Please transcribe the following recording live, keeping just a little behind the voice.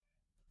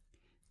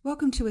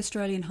Welcome to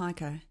Australian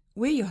Hiker.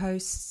 We're your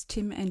hosts,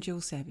 Tim and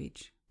Jill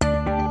Savage.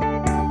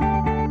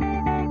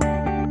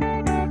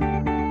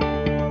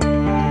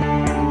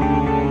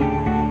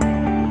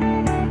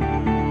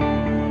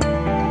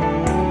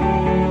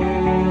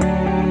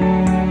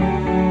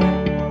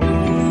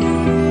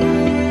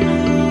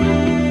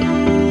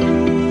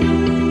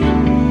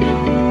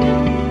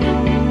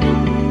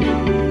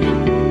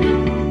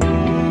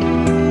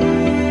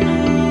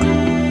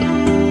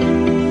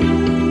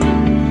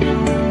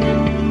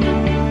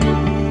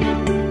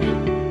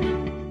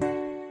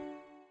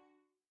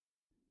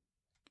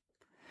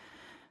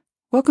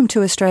 Welcome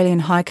to Australian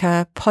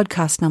Hiker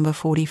podcast number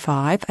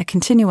 45, a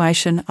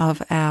continuation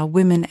of our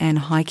Women and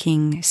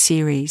Hiking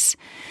series.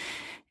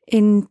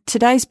 In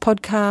today's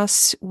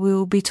podcast,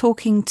 we'll be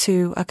talking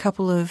to a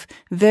couple of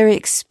very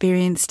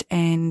experienced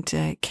and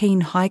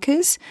keen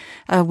hikers.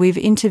 We've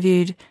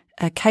interviewed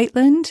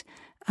Caitlin,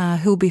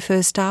 who'll be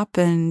first up,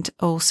 and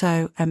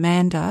also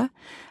Amanda.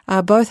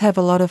 Both have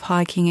a lot of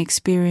hiking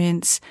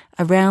experience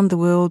around the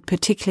world,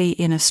 particularly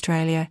in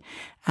Australia.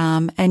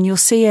 And you'll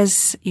see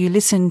as you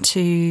listen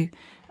to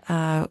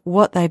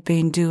what they've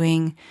been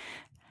doing,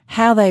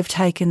 how they've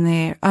taken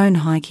their own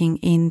hiking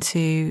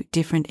into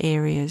different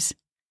areas.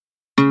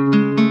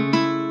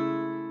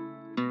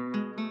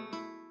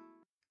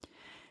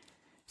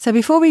 So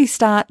before we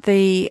start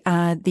the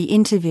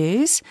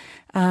interviews,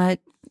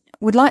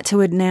 would like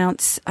to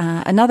announce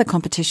another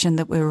competition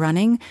that we're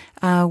running.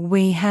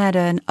 We had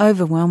an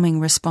overwhelming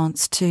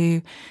response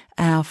to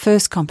our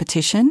first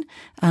competition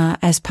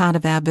as part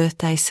of our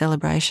birthday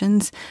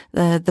celebrations.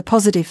 The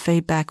positive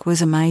feedback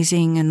was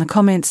amazing, and the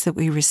comments that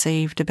we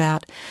received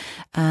about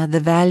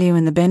the value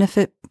and the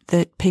benefit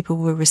that people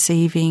were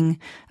receiving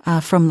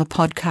from the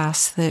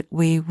podcasts that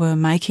we were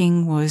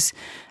making was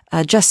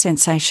just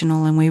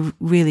sensational, and we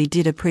really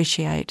did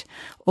appreciate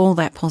all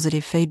that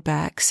positive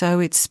feedback.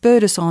 So it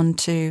spurred us on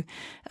to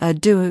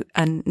do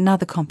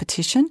another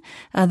competition.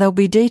 There'll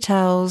be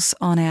details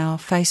on our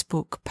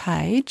Facebook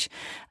page.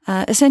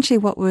 Essentially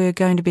what we're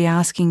going to be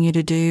asking you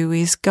to do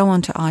is go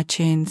onto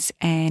iTunes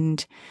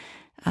and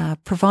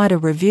provide a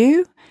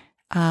review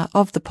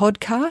of the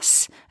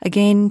podcasts,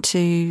 again,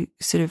 to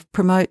sort of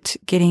promote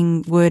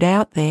getting word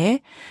out there,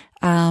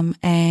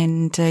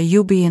 and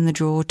you'll be in the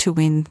draw to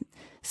win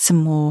some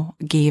more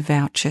gear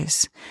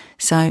vouchers.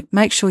 So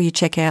make sure you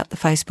check out the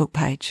Facebook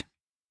page.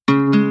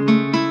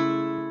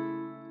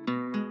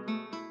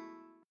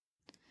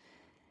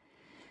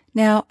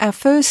 Now, our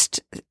first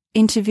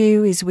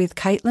interview is with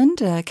Caitlin.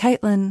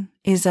 Caitlin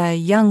is a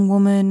young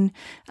woman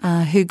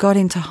who got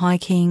into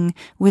hiking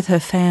with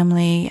her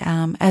family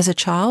as a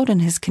child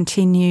and has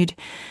continued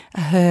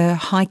her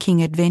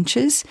hiking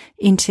adventures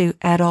into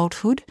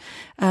adulthood.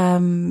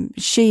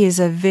 She is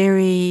a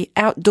very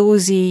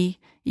outdoorsy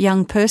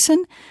young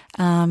person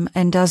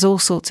and does all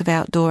sorts of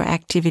outdoor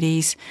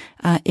activities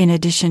in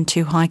addition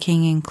to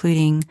hiking,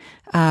 including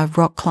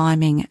rock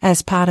climbing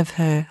as part of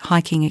her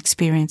hiking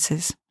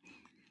experiences.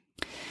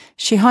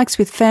 She hikes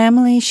with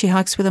family, she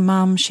hikes with a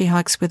mum, she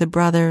hikes with a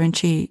brother, and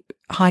she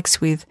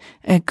hikes with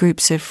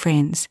groups of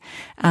friends.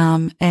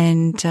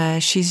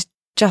 And she's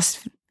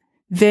just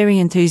very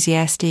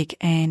enthusiastic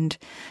and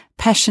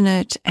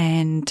passionate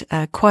and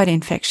quite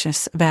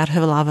infectious about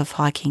her love of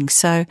hiking.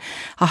 So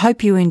I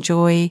hope you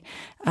enjoy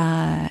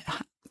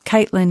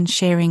Caitlin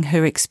sharing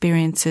her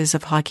experiences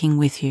of hiking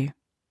with you.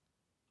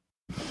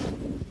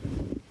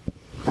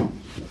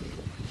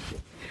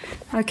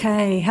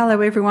 Okay, hello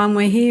everyone.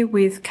 We're here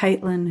with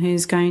Caitlin,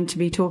 who's going to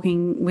be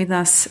talking with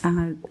us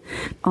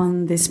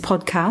on this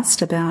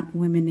podcast about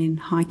women in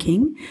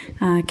hiking.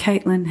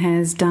 Caitlin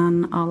has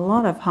done a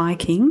lot of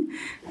hiking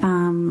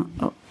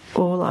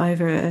all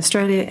over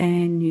Australia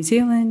and New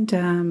Zealand,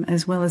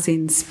 as well as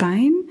in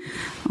Spain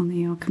on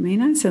the El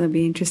Camino. So it'll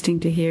be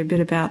interesting to hear a bit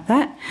about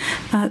that.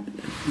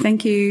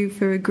 Thank you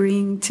for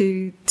agreeing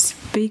to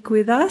speak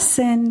with us,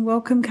 and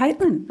welcome,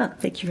 Caitlin. Oh,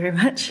 thank you very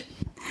much.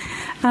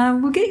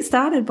 We'll get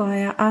started by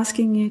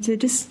asking you to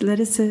just let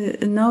us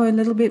know a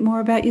little bit more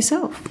about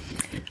yourself.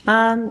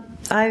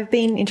 I've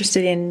been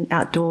interested in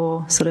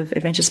outdoor sort of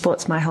adventure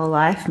sports my whole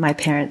life. My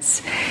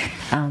parents,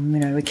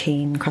 were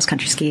keen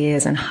cross-country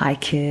skiers and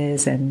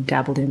hikers and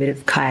dabbled in a bit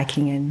of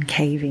kayaking and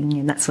caving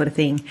and that sort of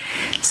thing.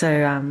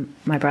 So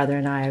my brother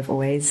and I have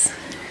always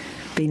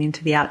been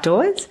into the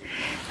outdoors.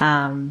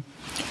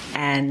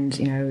 And,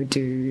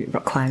 do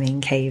rock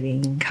climbing,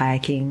 caving,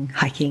 kayaking,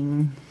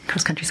 hiking,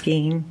 cross-country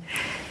skiing.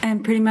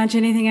 And pretty much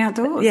anything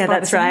outdoors. Yeah,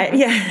 that's right.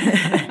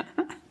 Yeah.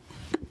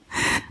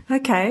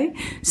 Okay.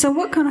 So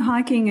what kind of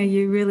hiking are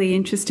you really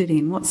interested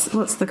in? What's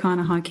the kind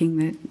of hiking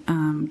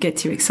that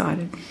gets you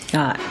excited?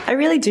 I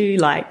really do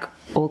like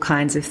all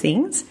kinds of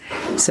things.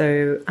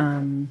 So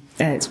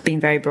it's been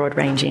very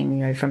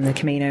broad-ranging, from the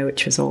Camino,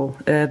 which was all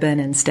urban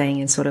and staying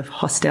in sort of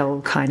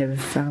hostel kind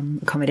of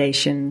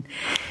accommodation,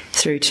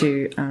 through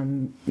to,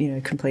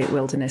 complete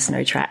wilderness,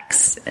 no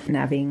tracks,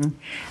 nabbing.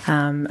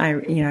 I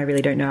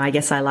really don't know. I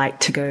guess I like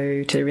to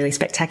go to really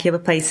spectacular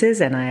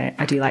places, and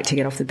I do like to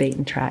get off the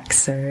beaten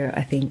tracks. So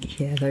I think,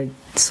 those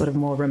sort of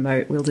more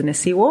remote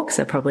wildernessy walks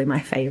are probably my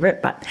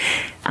favourite, but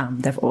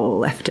they've all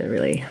left a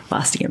really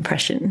lasting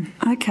impression.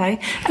 Okay.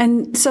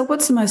 And so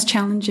what's the most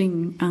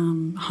challenging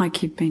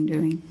hike you've been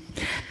doing?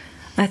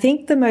 I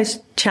think the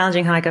most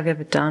challenging hike I've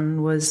ever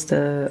done was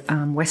the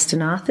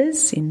Western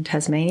Arthurs in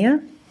Tasmania.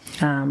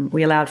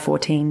 We allowed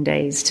 14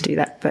 days to do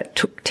that, but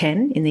took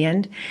 10 in the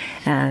end.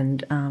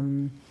 And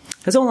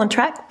it was all on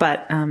track,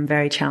 but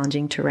very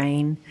challenging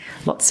terrain.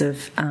 Lots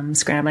of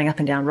scrambling up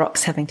and down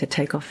rocks, having to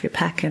take off your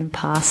pack and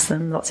pass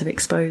them. Lots of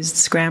exposed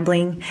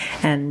scrambling,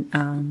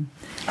 and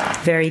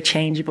very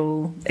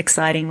changeable,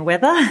 exciting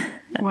weather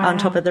on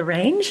top of the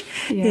range.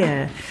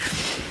 Yeah.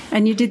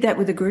 And you did that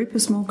with a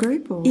small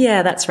group? Or?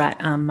 Yeah, that's right.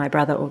 My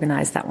brother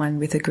organised that one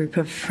with a group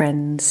of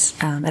friends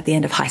at the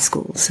end of high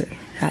school, so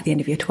at the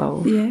end of year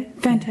 12. Yeah,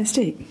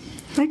 fantastic.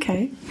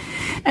 Okay.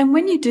 And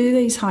when you do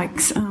these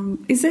hikes,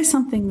 is there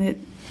something that,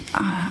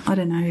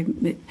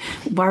 that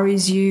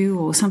worries you,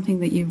 or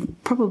something that you're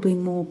probably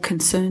more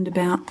concerned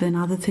about than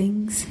other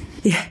things?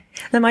 Yeah.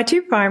 They're my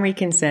two primary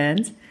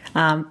concerns.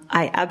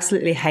 I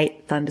absolutely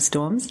hate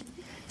thunderstorms.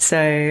 So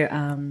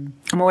I'm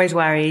always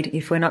worried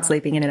if we're not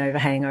sleeping in an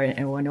overhang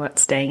or we're not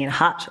staying in a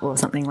hut or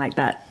something like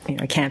that,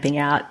 camping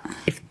out,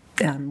 if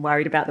I'm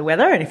worried about the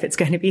weather and if it's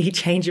going to be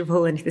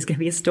changeable and if there's going to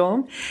be a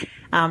storm.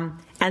 And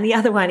the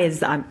other one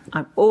is I'm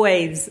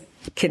always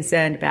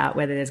concerned about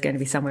whether there's going to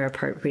be somewhere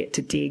appropriate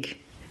to dig.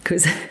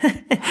 Because,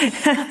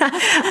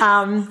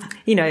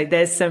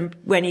 there's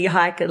when you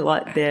hike a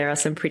lot, there are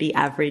some pretty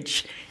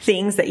average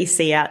things that you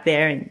see out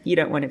there, and you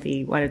don't want to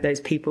be one of those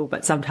people,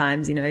 but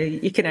sometimes,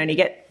 you can only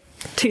get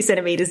 2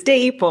 centimetres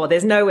deep, or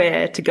there's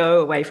nowhere to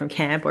go away from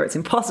camp, or it's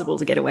impossible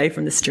to get away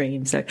from the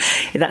stream. So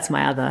that's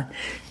my other,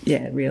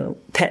 real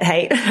pet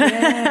hate.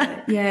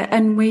 Yeah.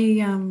 And we,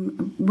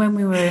 when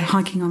we were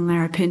hiking on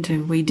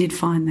Larapinta, we did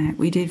find that.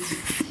 We did...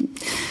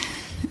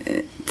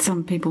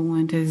 some people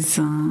weren't as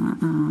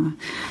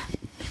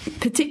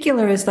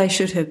particular as they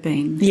should have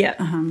been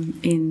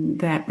in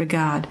that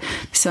regard.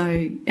 So,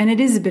 and it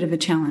is a bit of a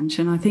challenge.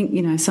 And I think,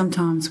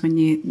 sometimes when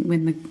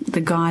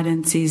the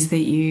guidance is that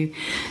you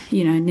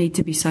need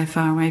to be so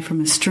far away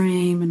from a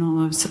stream and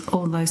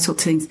all those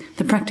sorts of things,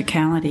 the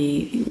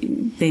practicality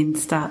then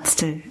starts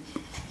to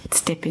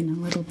step in a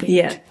little bit.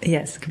 Yeah,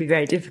 yes, it can be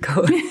very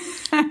difficult.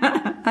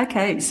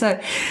 Okay, so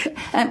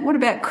what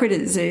about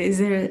critters? Is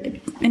there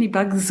any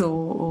bugs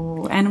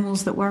or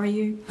animals that worry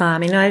you?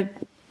 I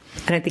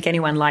don't think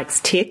anyone likes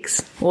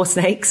ticks or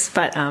snakes,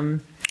 but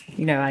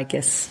I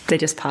guess they're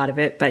just part of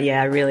it. But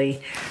yeah, I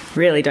really,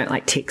 really don't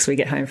like ticks. We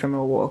get home from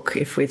a walk,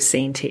 if we've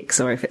seen ticks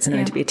or if it's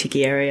known to be a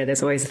ticky area,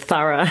 there's always a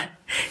thorough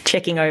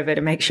checking over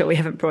to make sure we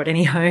haven't brought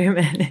any home.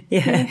 And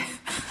yeah.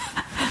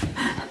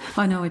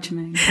 I know what you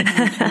mean.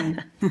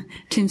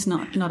 Tim's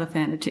not a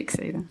fan of ticks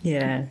either.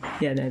 Yeah,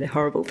 no, they're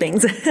horrible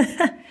things.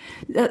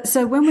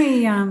 So when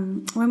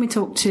we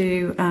talk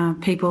to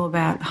people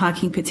about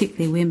hiking,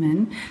 particularly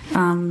women,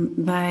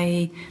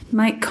 they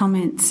make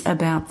comments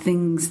about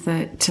things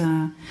that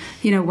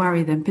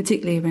worry them,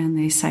 particularly around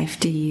their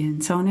safety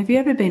and so on. Have you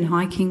ever been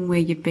hiking where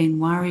you've been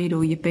worried,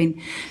 or you've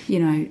been,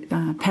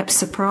 perhaps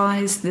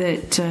surprised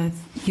that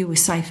you were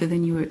safer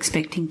than you were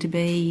expecting to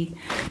be?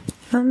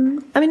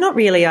 Not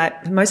really.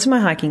 Most of my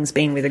hiking's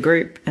been with a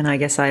group, and I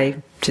guess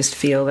I just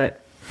feel that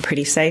I'm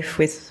pretty safe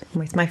with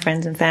my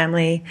friends and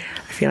family.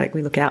 I feel like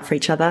we look out for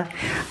each other.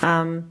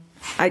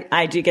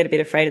 I do get a bit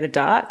afraid of the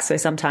dark, so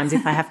sometimes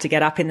if I have to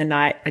get up in the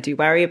night, I do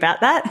worry about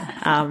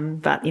that.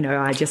 But,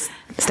 I just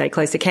stay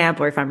close to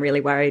camp, or if I'm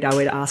really worried, I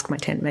would ask my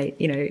tent mate,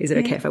 is it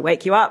okay if I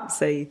wake you up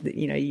so that,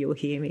 you'll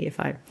hear me if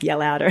I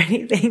yell out or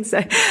anything.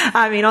 So,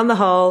 on the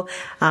whole,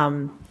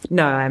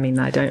 no,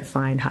 I don't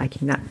find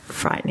hiking that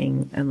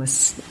frightening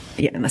unless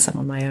I'm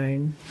on my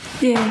own.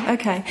 Yeah,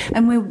 okay.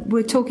 And we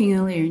were talking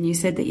earlier, and you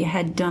said that you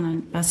had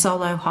done a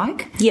solo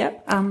hike.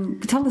 Yep.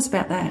 Tell us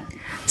about that.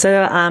 So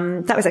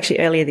that was actually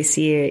earlier this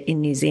year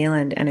in New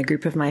Zealand, and a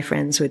group of my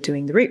friends were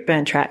doing the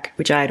Routeburn track,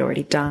 which I had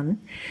already done.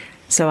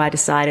 So I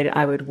decided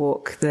I would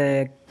walk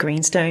the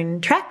Greenstone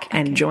track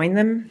and join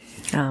them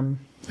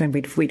when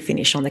we'd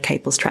finish on the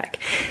Caples track.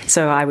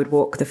 So I would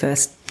walk the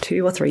first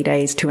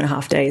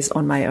 2.5 days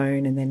on my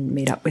own, and then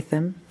meet up with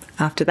them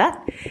after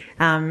that.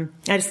 I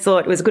just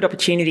thought it was a good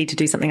opportunity to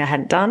do something I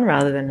hadn't done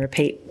rather than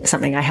repeat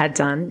something I had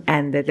done,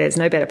 and that there's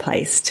no better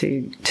place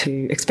to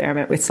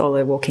experiment with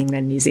solo walking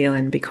than New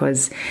Zealand,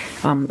 because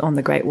on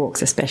the Great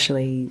Walks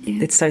especially,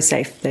 it's so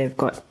safe. They've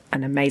got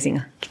an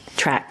amazing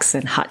tracks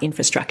and hut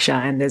infrastructure,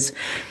 and there's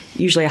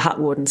usually a hut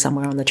warden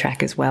somewhere on the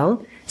track as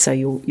well. So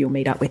you'll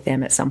meet up with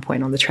them at some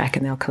point on the track,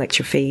 and they'll collect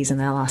your fees and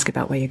they'll ask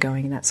about where you're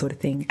going and that sort of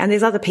thing. And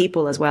there's other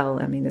people as well.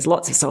 There's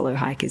lots of solo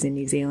hikers in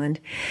New Zealand.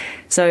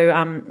 So,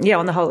 on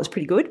the whole, it was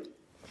pretty good.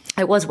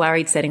 I was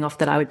worried setting off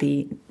that I would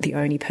be the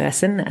only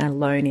person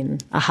alone in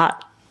a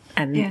hut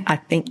And I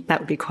think that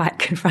would be quite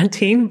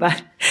confronting,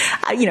 but,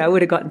 I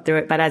would have gotten through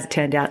it. But as it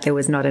turned out, there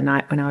was not a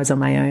night when I was on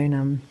my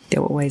own.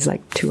 There were always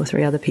like 2 or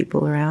 3 other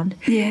people around.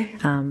 Yeah.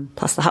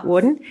 Plus the hut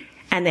warden.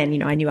 And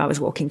then, I knew I was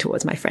walking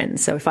towards my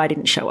friends. So if I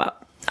didn't show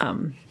up,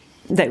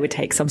 they would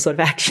take some sort of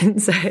action.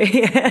 So,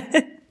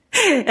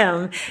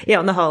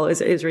 on the whole, it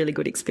was a really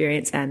good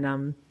experience.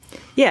 And,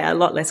 a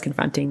lot less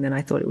confronting than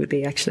I thought it would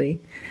be, actually.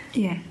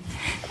 Yeah.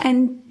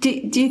 And do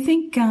you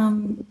think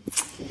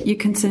your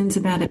concerns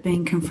about it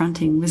being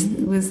confronting,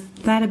 was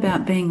that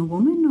about being a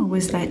woman, or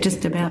was that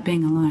just about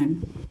being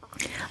alone?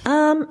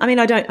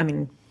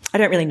 I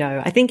don't really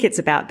know. I think it's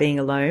about being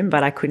alone,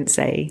 but I couldn't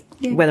say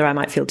whether I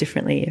might feel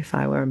differently if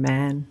I were a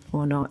man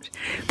or not.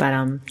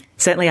 But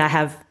certainly I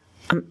have,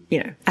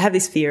 I have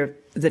this fear of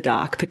the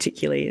dark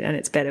particularly, and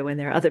it's better when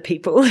there are other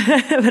people,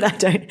 but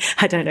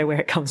I don't know where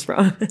it comes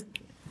from.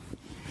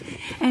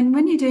 And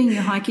when you're doing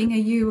your hiking,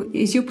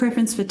 is your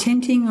preference for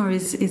tenting, or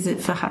is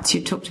it for huts?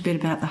 You talked a bit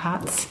about the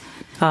huts.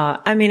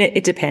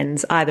 It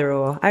depends, either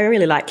or. I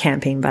really like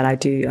camping, but I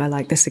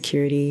like the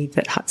security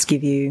that huts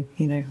give you,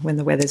 when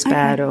the weather's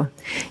bad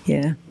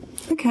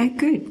Okay,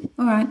 good.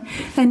 All right.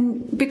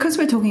 And because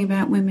we're talking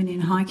about women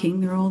in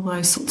hiking, there are all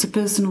those sorts of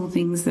personal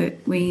things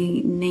that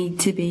we need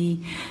to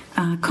be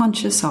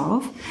conscious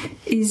of.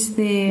 Is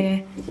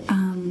there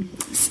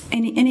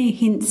any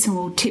hints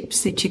or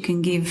tips that you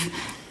can give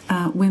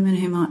women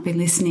who might be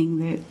listening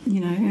that,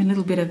 a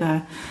little bit of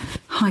a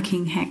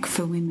hiking hack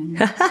for women?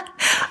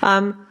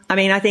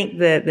 I think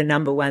the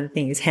number one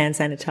thing is hand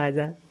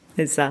sanitizer.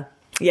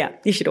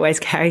 You should always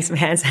carry some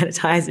hand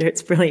sanitizer.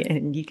 It's brilliant,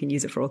 and you can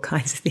use it for all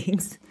kinds of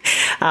things.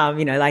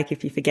 Like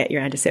if you forget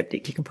your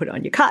antiseptic, you can put it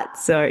on your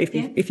cuts. So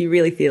if you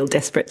really feel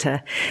desperate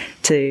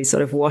to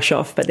sort of wash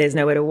off, but there's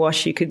nowhere to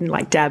wash, you can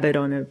like dab it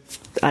on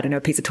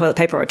a piece of toilet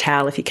paper or a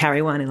towel if you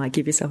carry one, and like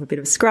give yourself a bit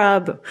of a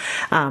scrub.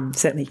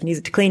 Certainly you can use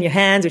it to clean your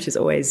hands, which is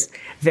always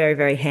very,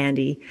 very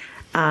handy.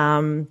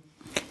 Other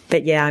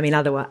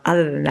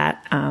than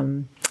that,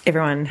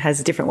 everyone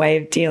has a different way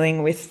of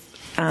dealing with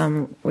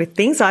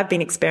things. I've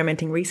been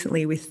experimenting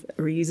recently with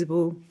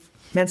reusable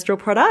menstrual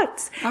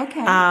products.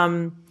 Okay.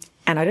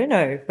 And I don't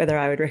know whether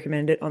I would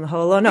recommend it on the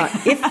whole or not.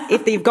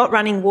 If you've got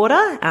running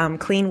water,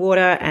 clean water,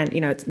 and,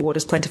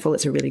 water's plentiful,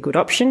 it's a really good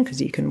option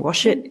because you can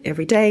wash it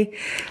every day.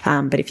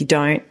 But if you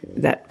don't,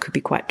 that could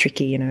be quite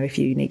tricky, if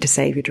you need to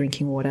save your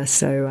drinking water.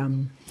 So,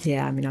 I'm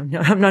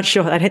not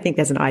sure. I don't think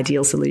there's an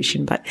ideal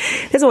solution, but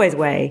there's always a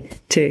way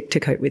to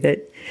cope with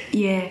it.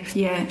 Yeah.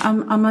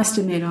 I must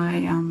admit,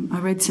 I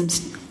read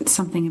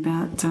something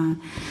about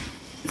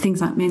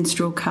things like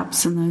menstrual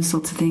cups and those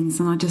sorts of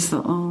things, and I just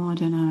thought, I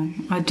don't know.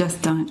 I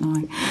just don't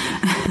know.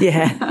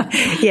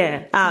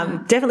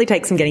 Definitely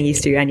takes some getting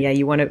used to, and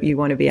you want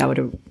to be able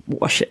to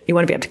wash it. You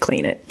want to be able to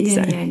clean it.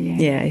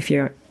 Yeah. If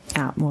you're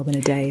out more than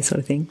a day, sort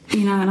of thing.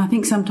 And I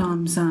think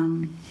sometimes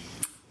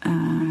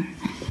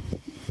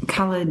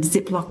coloured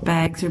Ziploc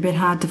bags are a bit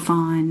hard to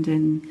find,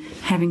 and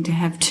having to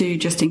have 2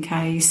 just in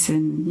case,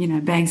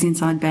 and bags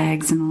inside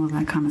bags and all of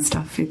that kind of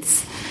stuff.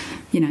 It's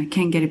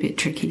can get a bit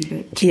tricky,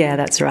 but yeah,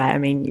 that's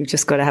right. You've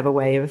just got to have a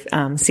way of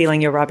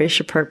sealing your rubbish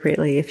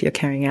appropriately if you're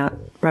carrying out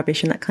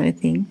rubbish and that kind of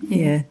thing.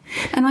 Yeah.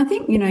 And I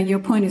think your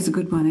point is a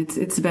good one.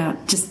 It's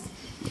about just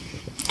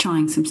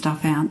trying some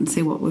stuff out and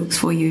see what works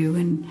for you,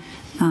 and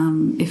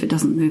if it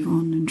doesn't, move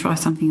on and try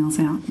something else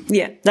out.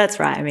 Yeah, that's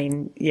right. I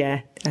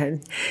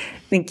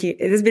think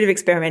there's a bit of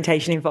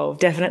experimentation involved,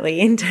 definitely,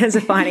 in terms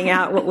of finding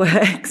out what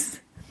works.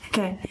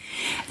 Okay.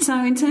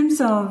 So in terms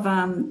of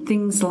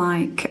things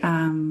like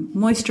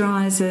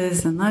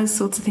moisturisers and those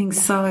sorts of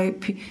things,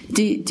 soap,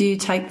 do you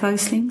take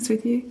those things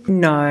with you?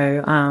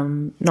 No,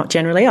 not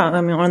generally.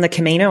 On the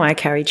Camino, I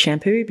carried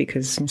shampoo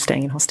because I'm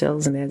staying in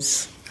hostels and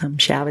there's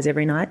showers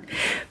every night.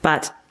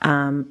 But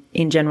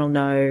in general,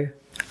 no.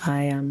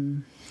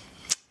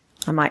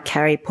 I might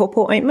carry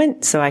pawpaw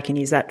ointment, so I can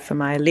use that for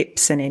my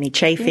lips and any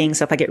chafing. Yeah.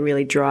 So if I get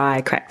really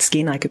dry, cracked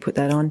skin, I could put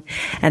that on.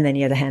 And then,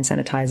 the hand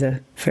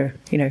sanitizer for,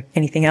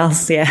 anything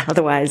else. Yeah,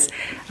 otherwise,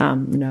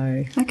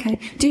 no. Okay.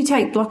 Do you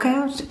take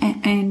Blockout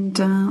and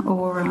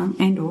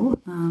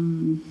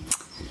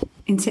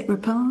insect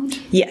repellent?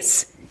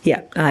 Yes.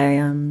 Yeah.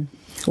 I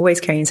always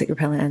carry insect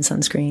repellent and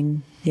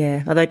sunscreen.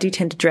 Yeah. Although I do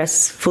tend to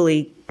dress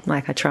fully,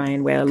 like I try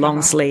and wear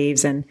long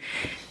sleeves and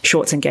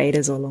shorts and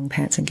gaiters, or long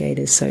pants and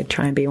gaiters, so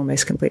try and be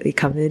almost completely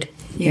covered.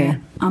 Yeah.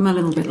 I'm a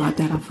little bit like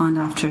that. I find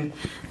after,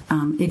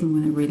 even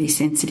with a really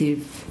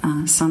sensitive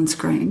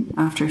sunscreen,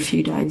 after a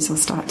few days I'll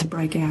start to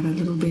break out a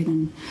little bit,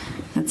 and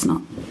that's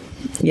not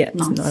nice.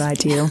 It's not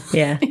ideal.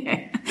 Yeah.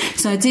 Yeah.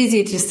 So it's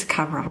easier just to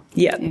cover up.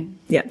 Yeah,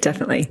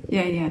 definitely.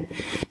 Yeah.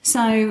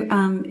 So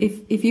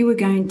if you were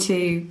going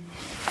to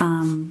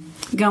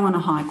go on a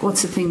hike,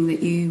 what's the thing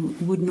that you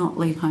would not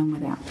leave home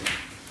without?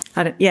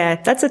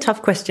 That's a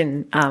tough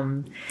question.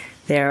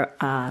 There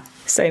are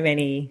so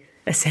many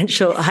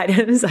essential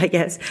items, I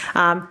guess.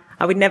 I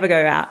I would never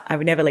go out. I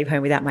would never leave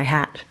home without my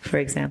hat, for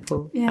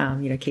example. Yeah.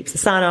 Keeps the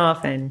sun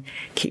off and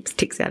keeps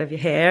ticks out of your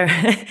hair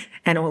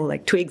and all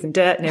like twigs and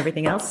dirt and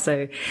everything else.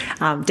 So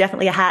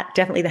definitely a hat,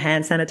 definitely the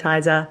hand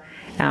sanitizer,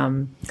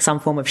 some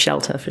form of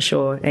shelter for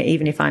sure.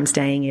 Even if I'm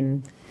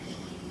staying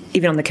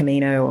even on the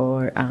Camino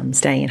or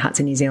staying in huts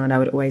in New Zealand, I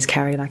would always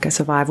carry like a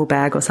survival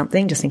bag or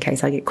something just in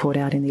case I get caught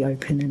out in the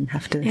open and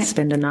have to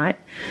spend a night.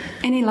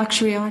 Any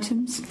luxury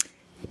items?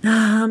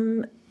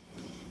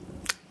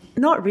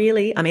 Not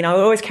really. I mean, I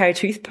would always carry a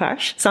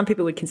toothbrush. Some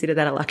people would consider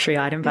that a luxury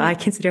item, but I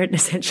consider it an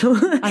essential.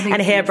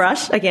 And a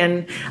hairbrush.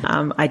 Again,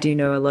 I do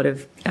know a lot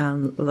of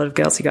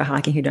girls who go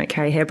hiking who don't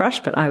carry a hairbrush,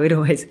 but I would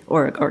always,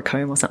 or a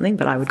comb or something,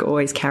 but I would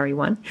always carry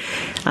one.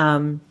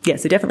 So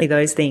definitely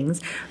those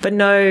things, but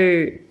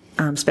no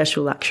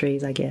special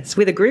luxuries, I guess.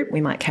 With a group,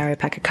 we might carry a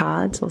pack of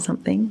cards or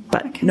something,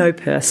 but no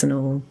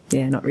personal,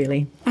 not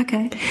really.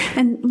 Okay.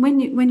 And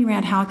when you're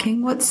out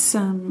hiking, what's,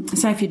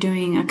 say if you're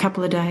doing a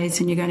couple of days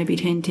and you're going to be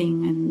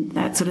tenting and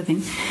that sort of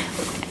thing,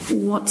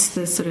 what's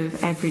the sort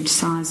of average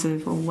size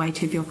of or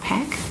weight of your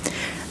pack?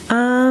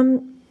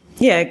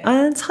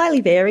 It's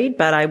highly varied,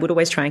 but I would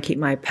always try and keep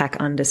my pack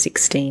under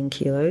 16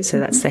 kilos,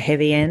 so that's the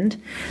heavy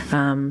end.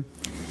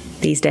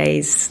 These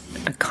days,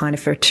 kind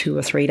of for a 2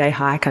 or 3 day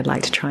hike, I'd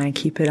like to try and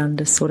keep it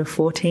under sort of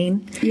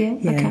 14. Yeah.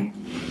 Okay.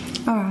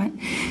 All right.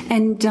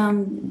 And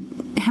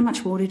how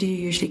much water do you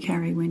usually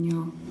carry when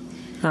you're...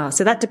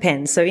 So that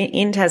depends. So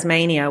in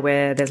Tasmania,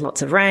 where there's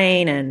lots of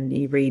rain and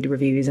you read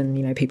reviews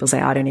and, people say,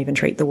 I don't even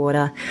treat the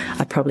water,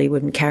 I probably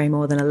wouldn't carry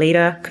more than a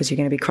litre because you're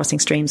going to be crossing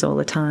streams all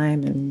the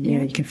time and,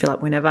 you can fill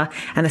up whenever.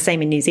 And the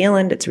same in New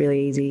Zealand. It's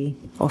really easy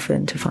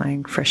often to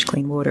find fresh,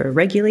 clean water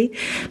regularly.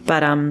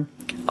 But on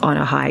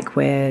a hike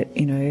where,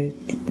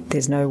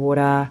 there's no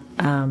water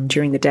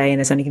during the day and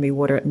there's only going to be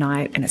water at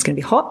night and it's going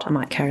to be hot, I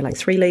might carry like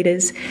 3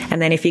 litres.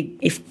 And then if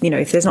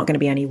there's not going to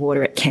be any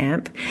water at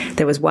camp,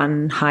 there was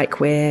one hike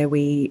where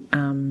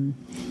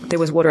there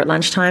was water at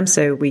lunchtime,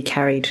 so we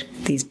carried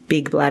these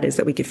big bladders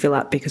that we could fill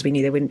up because we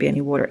knew there wouldn't be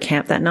any water at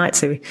camp that night.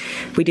 So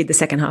we did the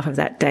second half of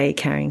that day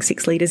carrying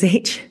 6 litres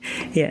each.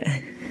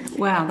 Yeah.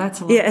 Wow, that's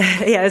a lot.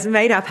 Yeah, it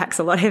made our packs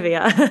a lot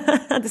heavier.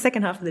 The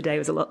second half of the day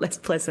was a lot less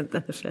pleasant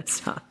than the first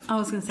half. I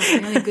was going to say,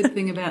 the only good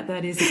thing about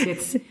that is it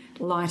gets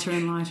lighter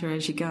and lighter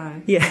as you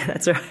go. Yeah,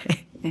 that's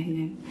right.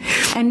 Yeah.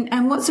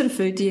 And what sort of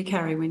food do you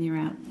carry when you're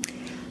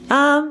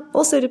out?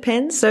 Also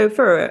depends. So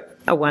for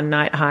a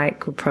one-night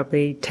hike, we'll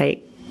probably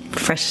take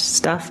fresh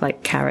stuff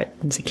like carrot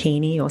and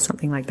zucchini or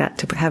something like that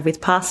to have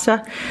with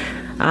pasta.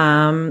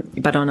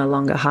 But on a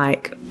longer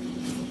hike,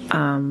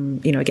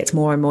 it gets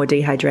more and more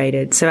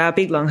dehydrated. So our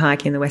big long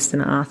hike in the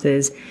Western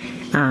Arthurs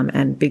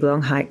and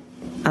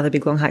other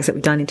big long hikes that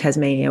we've done in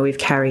Tasmania, we've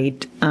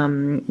carried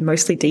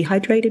mostly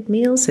dehydrated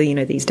meals. So,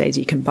 these days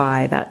you can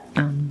buy that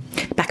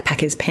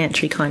backpackers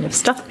pantry kind of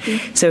stuff.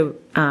 Mm-hmm. So,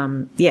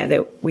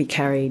 we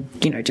carried,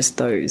 just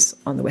those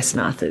on the Western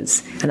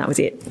Arthurs and that was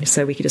it.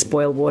 So we could just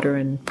boil water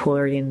and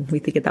pour it in. We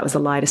figured that was the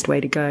lightest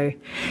way to go.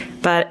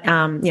 But,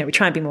 we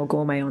try and be more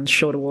gourmet on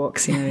shorter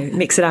walks,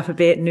 mix it up a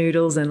bit,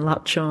 noodles and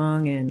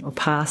lapchong or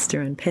pasta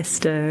and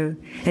pesto.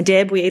 And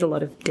Deb, we eat a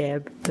lot of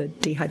Deb, the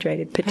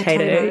dehydrated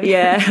potato.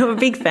 Yeah, I'm a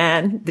big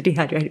fan, the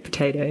dehydrated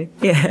potato.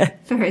 Yeah.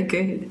 Very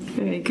good,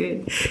 very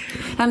good.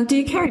 Do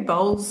you carry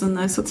bowls and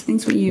those sorts of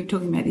things? When you were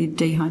talking about the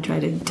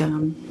dehydrated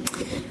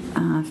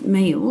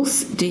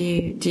meals, do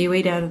you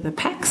eat out of the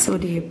packs or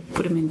do you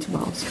put them into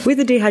bowls? With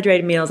the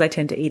dehydrated meals, I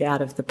tend to eat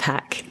out of the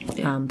pack.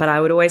 Yeah. But I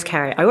always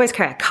carry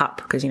a cup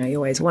because, you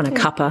always want a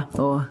cuppa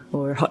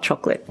or a hot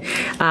chocolate.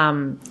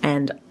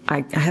 And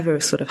I have a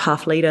sort of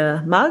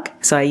half-litre mug,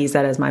 so I use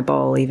that as my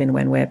bowl even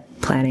when we're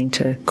planning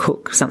to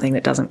cook something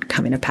that doesn't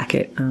come in a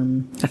packet.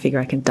 I figure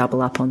I can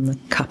double up on the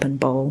cup and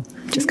bowl.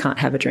 Just can't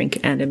have a drink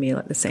and a meal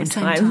at the same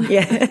time.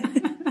 Yeah.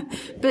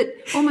 But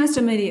almost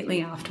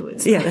immediately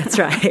afterwards. Yeah, that's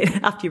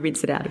right. After you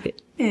rinse it out a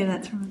bit. Yeah,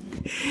 that's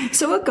right.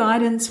 So what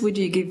guidance would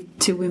you give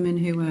to women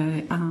who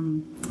are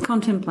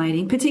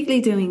contemplating,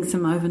 particularly doing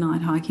some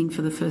overnight hiking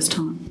for the first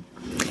time?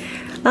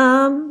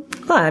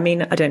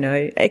 I don't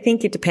know. I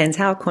think it depends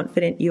how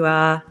confident you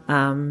are.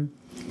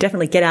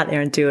 Definitely get out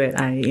there and do it.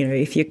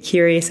 If you're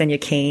curious and you're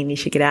keen, you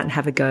should get out and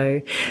have a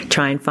go.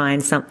 Try and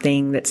find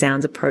something that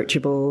sounds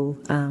approachable.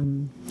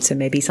 So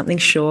maybe something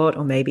short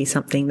or maybe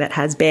something that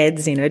has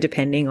beds,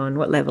 depending on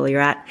what level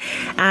you're at.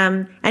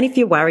 And if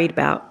you're worried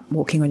about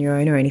walking on your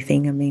own or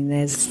anything, I mean,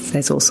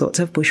 there's all sorts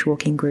of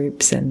bushwalking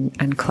groups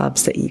and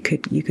clubs that you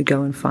could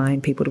go and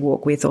find people to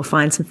walk with or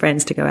find some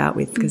friends to go out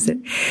with because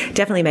it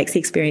definitely makes the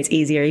experience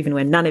easier even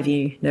when none of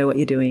you know what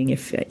you're doing.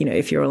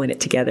 If you're all in it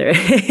together,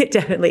 it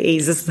definitely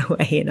eases the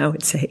way, I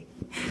would say.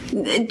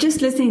 Just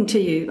listening to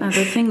you,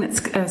 the thing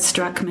that's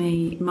struck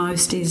me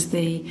most is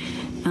the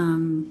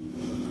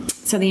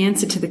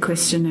answer to the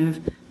question of,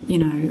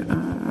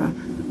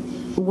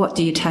 what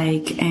do you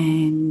take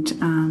and,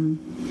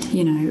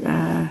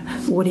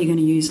 what are you going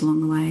to use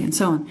along the way and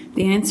so on.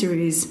 The answer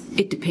is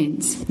it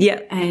depends.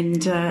 Yeah.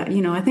 And,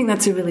 I think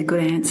that's a really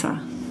good answer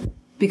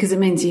because it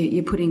means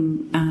you're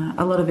putting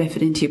a lot of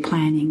effort into your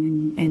planning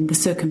and the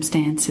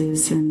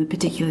circumstances and the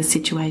particular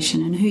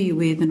situation and who you're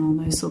with and all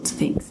those sorts of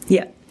things.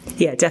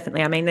 Yeah,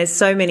 definitely. I mean, there's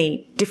so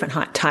many different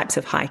types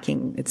of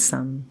hiking. It's,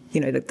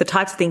 the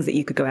types of things that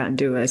you could go out and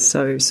do are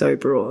so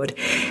broad.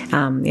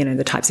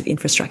 The types of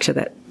infrastructure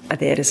that are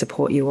there to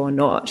support you or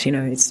not,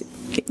 it's,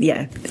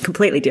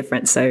 completely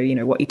different. So,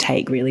 what you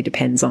take really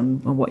depends on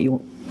what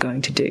you're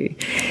going to do.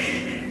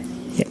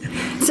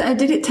 Yeah. So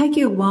did it take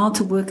you a while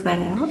to work that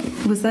out?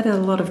 Was that a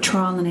lot of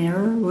trial and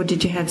error, or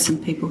did you have some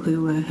people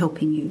who were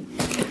helping you?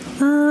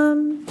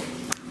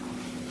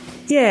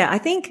 Yeah, I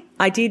think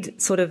I did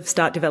sort of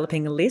start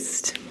developing a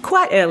list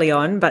quite early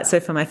on, but so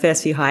for my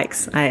first few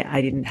hikes,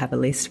 I didn't have a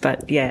list.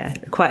 But yeah,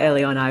 quite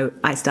early on,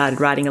 I started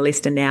writing a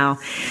list, and now,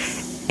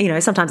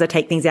 sometimes I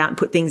take things out and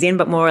put things in,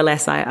 but more or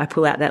less I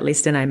pull out that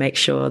list and I make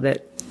sure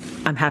that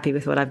I'm happy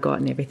with what I've got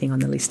and everything on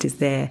the list is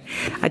there.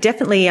 I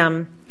definitely,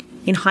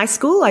 in high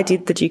school, I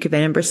did the Duke of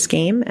Edinburgh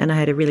scheme, and I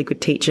had a really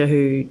good teacher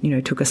who,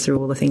 took us through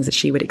all the things that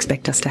she would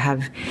expect us to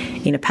have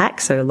in a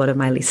pack. So a lot of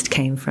my list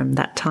came from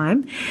that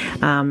time.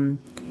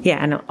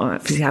 And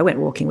obviously I went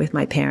walking with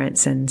my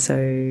parents, and so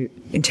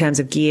in terms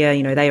of gear,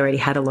 they already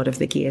had a lot of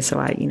the gear, so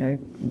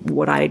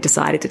what I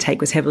decided to take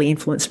was heavily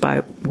influenced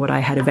by what I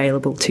had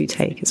available to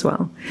take as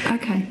well.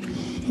 Okay,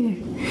 yeah.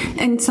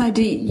 And so are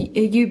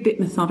you a bit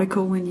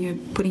methodical when you're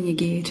putting your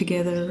gear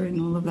together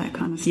and all of that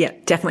kind of stuff? Yeah,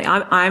 definitely.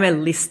 I'm a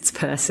lists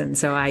person,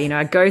 so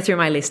I go through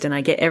my list and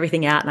I get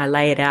everything out and I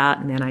lay it out,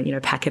 and then I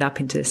pack it up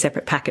into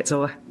separate packets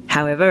or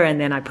however, and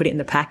then I put it in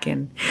the pack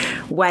and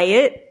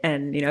weigh it,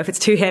 and if it's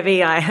too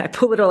heavy, I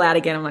pull it all out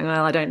again. I'm like,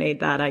 well, I don't need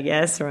that, I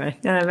guess, or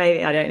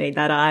maybe I don't need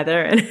that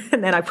either,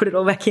 and then I put it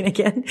all back in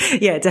again.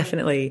 Yeah,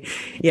 definitely.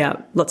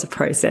 Yeah, lots of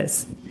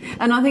process.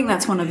 And I think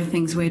that's one of the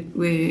things we're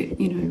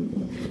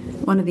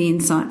one of the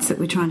insights that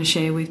we're trying to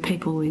share with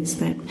people is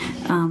that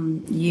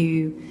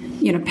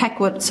you pack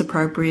what's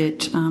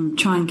appropriate,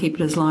 try and keep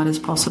it as light as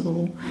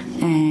possible,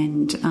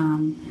 and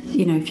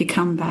if you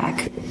come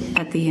back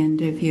at the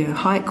end of your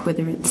hike,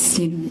 whether it's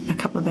a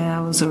couple of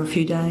hours or a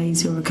few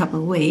days or a couple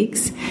of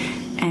weeks,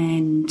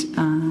 and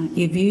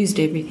you've used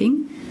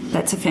everything,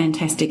 that's a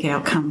fantastic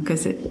outcome,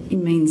 because it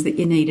means that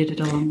you needed it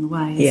along the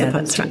way. Yeah,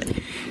 that's right.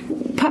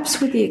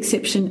 Perhaps with the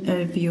exception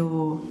of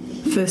your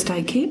first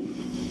aid kit.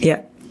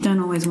 Yeah. Don't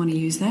always want to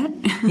use that.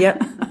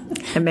 Yep.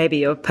 And maybe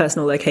your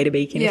personal locator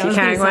beacon if you're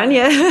carrying one.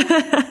 I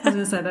was going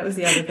to say that was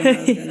the other thing I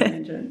was going to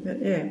mention.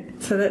 But yeah,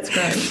 so that's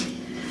great.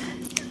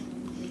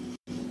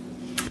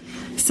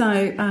 So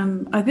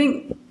I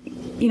think,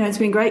 it's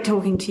been great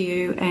talking to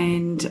you,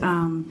 and,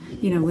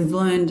 we've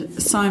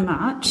learned so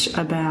much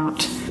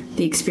about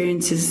the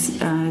experiences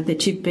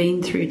that you've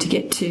been through to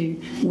get to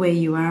where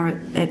you are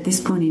at this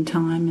point in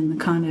time, and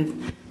the kind of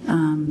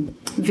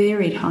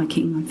varied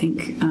hiking, I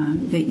think,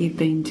 that you've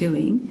been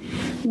doing.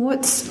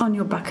 What's on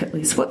your bucket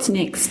list? What's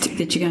next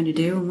that you're going to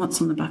do, and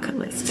what's on the bucket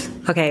list?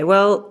 Okay,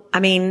 well,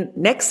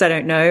 next I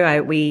don't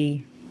know.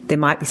 There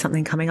might be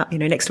something coming up,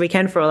 next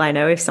weekend, for all I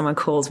know. If someone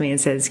calls me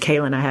and says,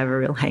 Kaylin, I have a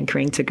real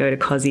hankering to go to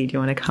Cozzy, do you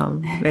want to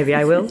come? Maybe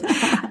I will.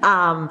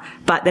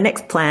 But the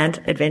next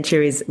planned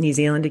adventure is New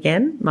Zealand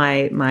again.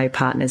 My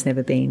partner's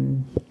never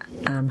been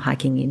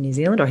hiking in New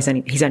Zealand, or he's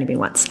only been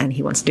once, and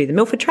he wants to do the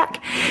Milford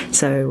Track.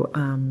 So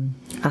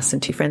us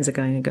and two friends are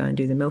going to go and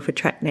do the Milford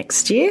Track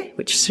next year,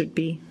 which should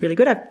be really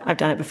good. I've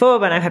done it before,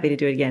 but I'm happy to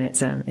do it again.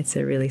 It's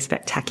a really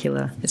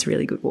spectacular, it's a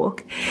really good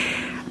walk.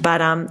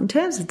 But in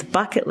terms of the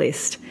bucket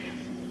list,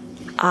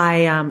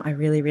 I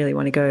really, really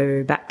want to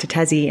go back to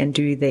Tassie and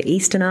do the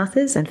Eastern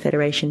Arthurs and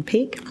Federation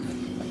Peak.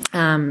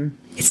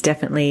 It's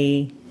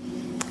definitely,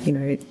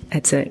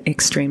 it's an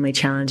extremely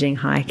challenging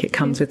hike. It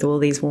comes with all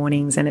these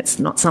warnings, and it's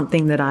not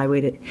something that I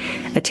would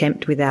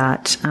attempt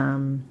without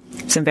some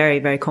very,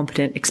 very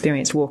competent,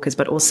 experienced walkers,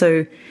 but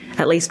also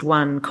at least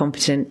one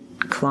competent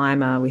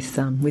climber with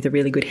a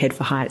really good head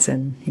for heights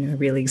and, a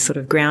really sort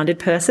of grounded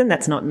person.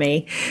 That's not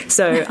me.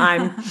 So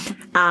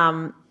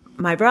I'm...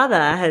 My brother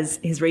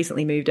has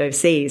recently moved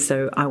overseas,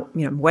 so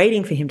I'm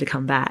waiting for him to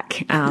come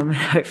back.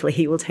 Hopefully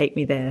he will take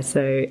me there.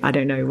 So I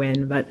don't know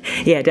when, but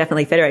yeah,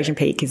 definitely Federation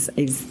Peak is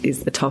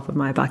the top of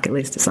my bucket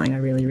list of something I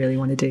really, really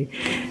want to do.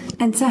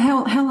 And so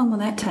how long will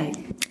that take?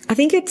 I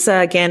think it's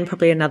again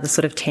probably another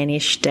sort of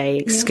 10-ish day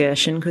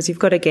excursion, because you've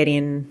got to get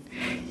in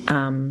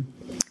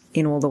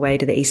all the way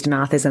to the Eastern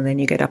Arthurs, and then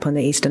you get up on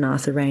the Eastern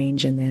Arthur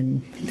Range, and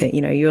then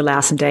you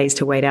allow some days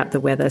to wait out the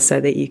weather so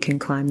that you can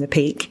climb the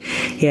peak.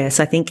 Yeah,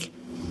 so I think.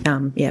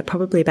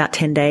 Probably about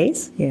 10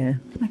 days. Yeah.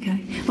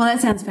 Okay. Well,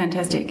 that sounds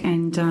fantastic,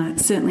 and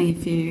certainly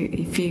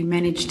if you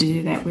manage to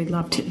do that, we'd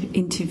love to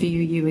interview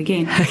you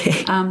again.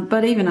 Okay.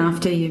 But even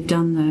after you've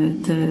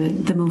done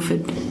the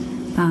Milford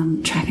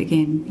track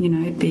again,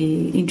 it'd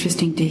be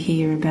interesting to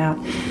hear about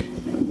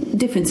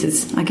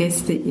differences, I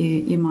guess, that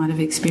you might have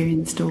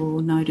experienced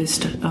or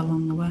noticed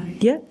along the way.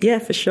 Yeah,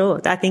 for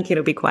sure. I think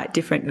it'll be quite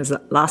different, because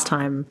last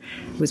time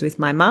was with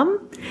my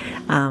mum.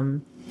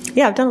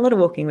 yeah, I've done a lot of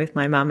walking with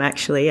my mum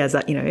actually, as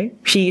you know,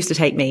 she used to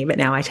take me, but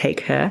now I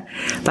take her.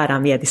 But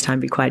yeah, this time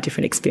would be quite a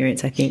different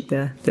experience. I think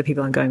the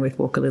people I'm going with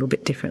walk a little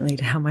bit differently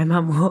to how my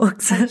mum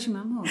walks. How does your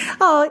mum walk?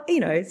 Oh, you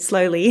know,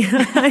 slowly.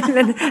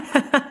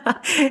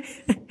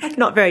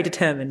 Not very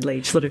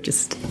determinedly, sort of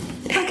just,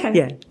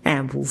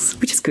 ambles,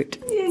 which is good.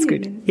 Yeah, it's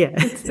good. Yeah.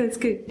 That's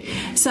good.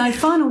 So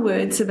final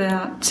words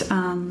about,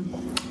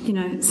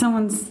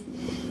 someone's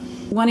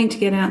wanting to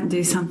get out and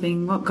do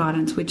something. What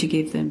guidance would you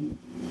give them?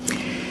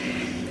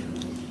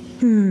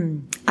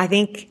 I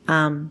think,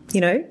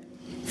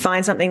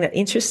 find something that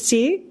interests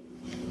you.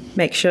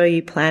 Make sure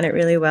you plan it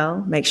really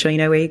well. Make sure you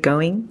know where you're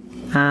going.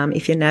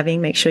 If you're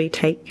navving, make sure you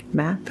take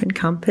map and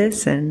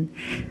compass and,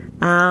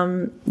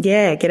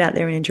 get out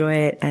there and enjoy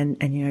it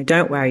and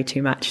don't worry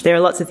too much. There are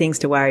lots of things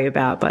to worry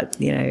about, but,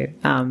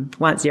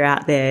 once you're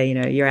out there,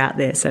 you're out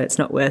there, so it's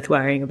not worth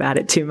worrying about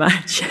it too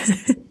much.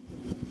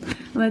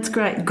 Well, that's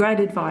great. Great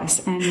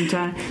advice. And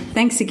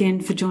thanks again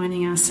for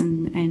joining us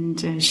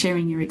and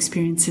sharing your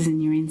experiences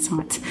and your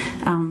insights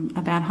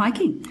about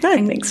hiking.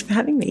 No, thanks for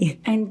having me.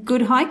 And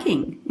good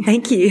hiking.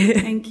 Thank you.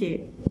 Thank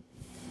you.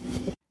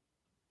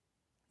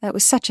 That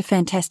was such a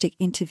fantastic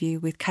interview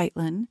with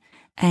Caitlin,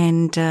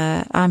 and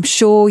I'm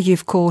sure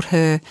you've caught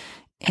her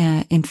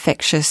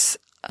infectious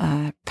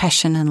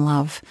passion and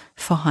love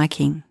for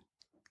hiking.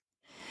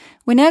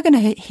 We're now going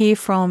to hear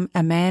from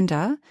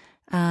Amanda.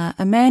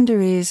 Amanda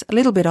is a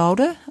little bit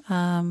older,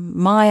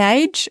 my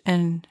age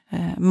and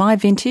my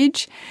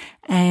vintage,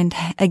 and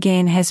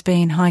again has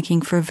been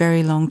hiking for a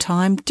very long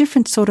time,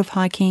 different sort of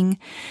hiking.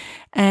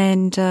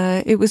 And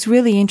it was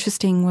really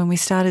interesting when we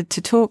started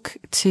to talk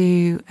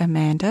to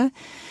Amanda.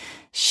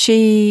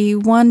 She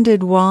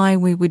wondered why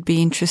we would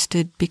be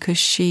interested, because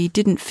she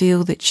didn't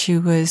feel that she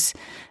was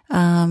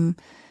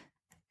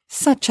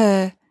such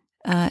a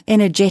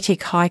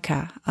energetic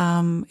hiker.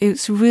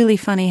 It's really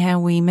funny how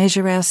we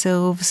measure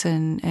ourselves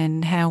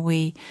and how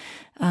we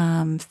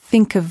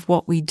think of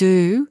what we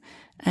do,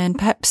 and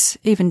perhaps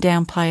even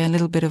downplay a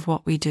little bit of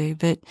what we do.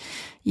 But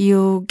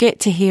you'll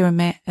get to hear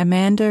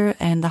Amanda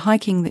and the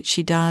hiking that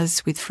she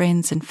does with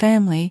friends and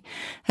family,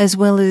 as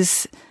well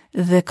as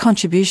the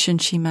contribution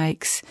she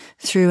makes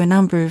through a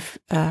number of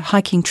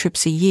hiking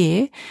trips a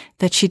year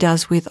that she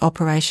does with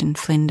Operation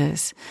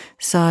Flinders.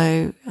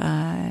 So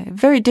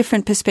very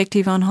different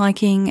perspective on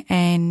hiking,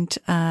 and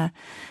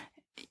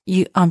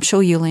I'm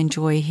sure you'll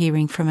enjoy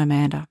hearing from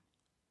Amanda.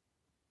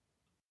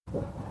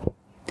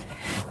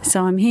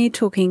 So I'm here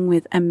talking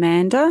with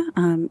Amanda.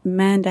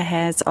 Amanda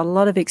has a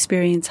lot of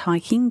experience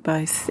hiking,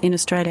 both in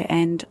Australia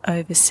and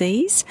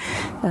overseas.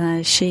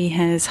 She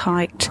has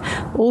hiked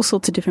all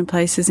sorts of different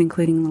places,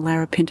 including the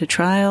Larapinta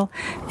Trail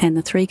and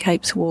the Three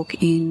Capes Walk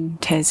in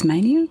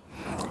Tasmania.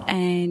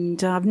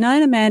 And I've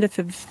known Amanda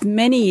for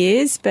many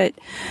years, but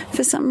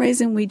for some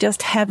reason we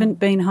just haven't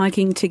been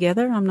hiking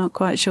together. I'm not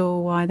quite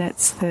sure why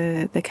that's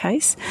the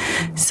case.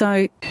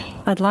 So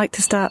I'd like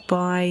to start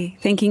by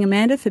thanking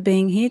Amanda for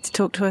being here to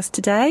talk to us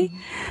today.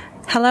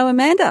 Hello,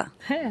 Amanda.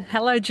 Yeah,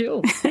 hello,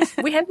 Jill. Yes,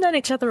 we have known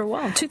each other a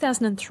while,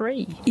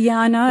 2003. Yeah,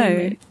 I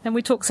know. And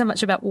we talk so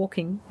much about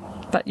walking,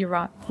 but you're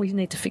right, we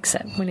need to fix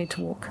that. We need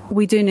to walk.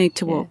 We do need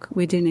to walk.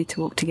 We do need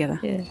to walk together.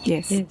 Yeah.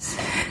 Yes.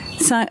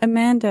 So,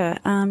 Amanda,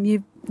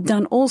 you've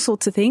done all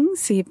sorts of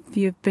things.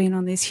 You've been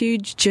on this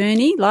huge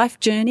journey, life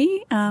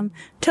journey.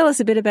 Tell us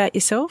a bit about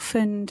yourself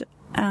and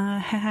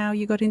how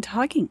you got into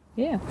hiking.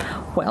 Yeah.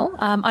 Well,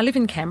 I live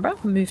in Canberra.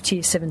 I moved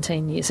here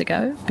 17 years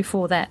ago.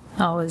 Before that,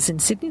 I was in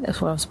Sydney.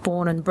 That's where I was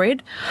born and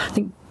bred. I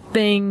think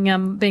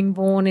being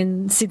born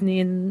in Sydney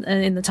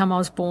in the time I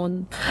was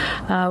born,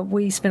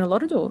 we spent a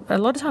lot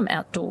of time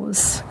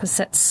outdoors, because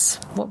that's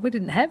what we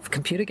didn't have,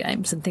 computer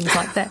games and things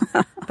like that.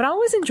 But I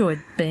always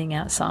enjoyed being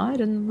outside,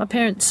 and my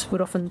parents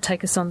would often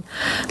take us on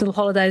little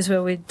holidays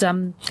where we'd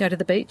go to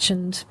the beach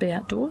and be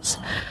outdoors.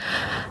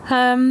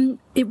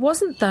 It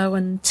wasn't, though,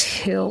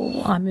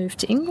 until I moved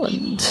to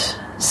England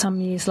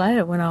some years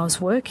later when I was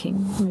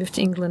working. I moved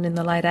to England in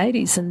the late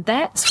 80s, and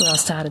that's where I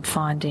started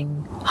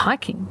finding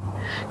hiking,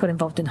 got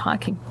involved in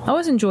hiking. I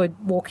always enjoyed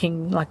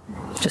walking, like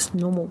just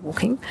normal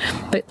walking,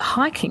 but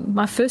hiking,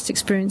 my first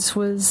experience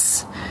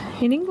was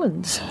in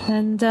England,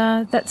 and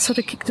that sort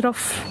of kicked it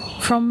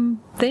off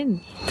from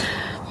then.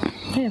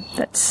 Yeah,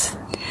 that's...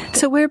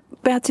 So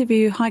whereabouts have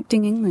you hiked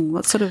in England?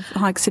 What sort of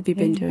hikes have you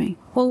been doing?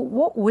 Well,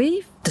 what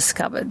we've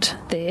discovered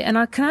there, and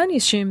I can only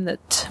assume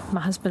that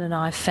my husband and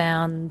I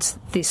found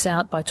this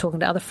out by talking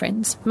to other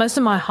friends. Most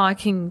of my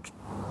hiking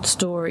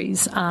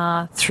stories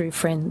are through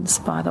friends,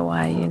 by the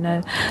way,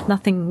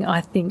 nothing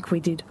I think we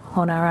did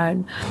on our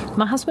own.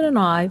 My husband and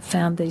I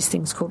found these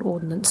things called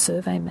Ordnance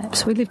Survey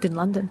maps. We lived in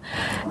London,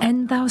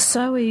 and they were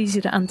so easy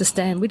to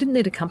understand. We didn't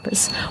need a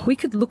compass. We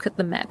could look at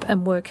the map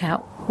and work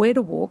out where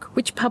to walk,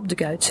 which pub to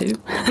go to,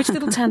 which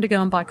little town to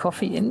go and buy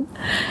coffee in,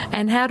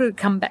 and how to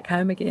come back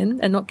home again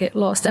and not get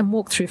lost, and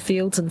walk through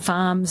fields and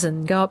farms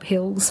and go up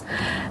hills.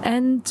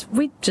 And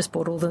we just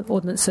bought all the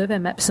Ordnance Survey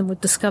maps and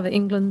would discover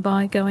England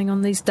by going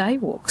on these day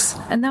walks.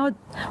 And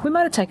we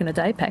might have taken a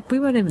day pack.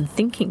 We weren't even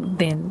thinking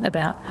then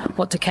about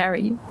what to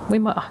carry. We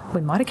might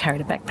have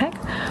carried a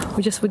backpack.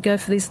 We just would go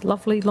for these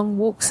lovely long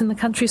walks in the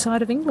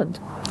countryside of England.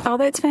 Oh,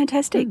 that's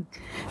fantastic.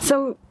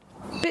 So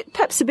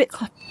perhaps a bit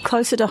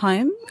closer to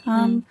home.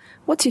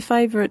 What's your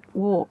favourite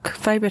walk,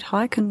 favourite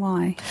hike, and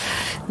why?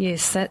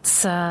 Yes,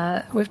 that's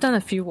we've done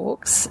a few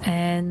walks,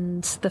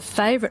 and the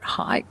favourite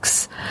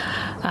hikes,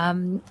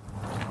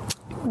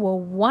 well,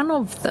 one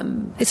of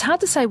them, it's hard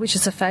to say which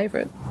is a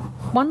favourite.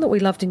 One that we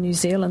loved in New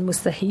Zealand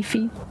was the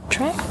Heaphy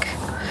track,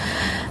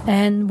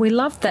 and we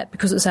loved that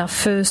because it was our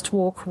first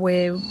walk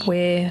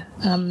where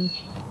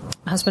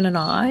husband and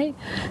I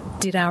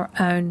did our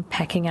own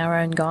packing, our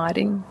own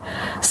guiding.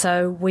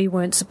 So we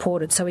weren't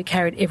supported, so we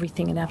carried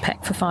everything in our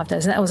pack for 5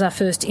 days. And that was our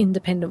first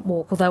independent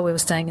walk, although we were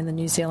staying in the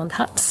New Zealand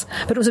huts.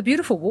 But it was a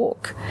beautiful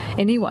walk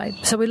anyway.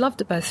 So we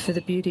loved it both for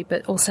the beauty,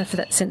 but also for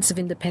that sense of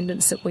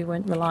independence that we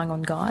weren't relying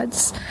on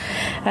guides.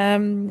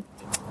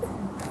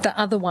 The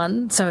other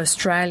one, so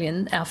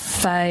Australian, our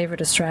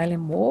favourite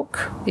Australian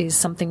walk is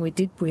something we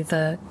did with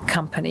a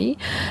company,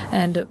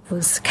 and it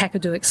was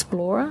Kakadu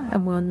Explorer,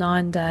 and we were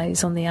 9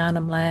 days on the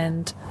Arnhem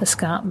Land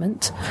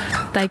escarpment.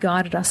 They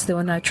guided us. There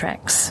were no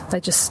tracks. They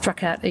just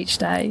struck out each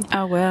day.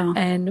 Oh, wow.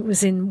 And it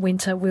was in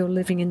winter. We were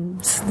sleeping in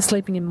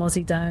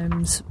mozzie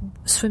domes,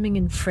 swimming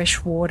in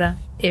fresh water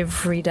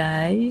every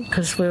day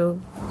because we were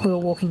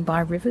walking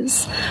by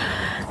rivers,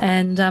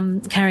 and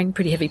carrying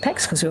pretty heavy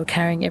packs because we were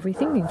carrying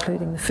everything,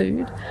 including the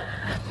food.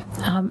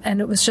 And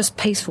it was just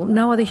peaceful.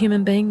 No other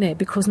human being there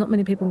because not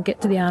many people can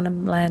get to the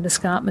Arnhem Land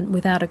escarpment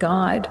without a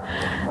guide.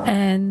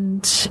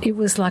 And it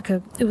was like a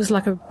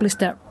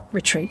blissed out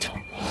retreat.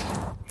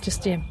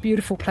 Just a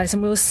beautiful place,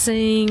 and we were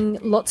seeing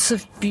lots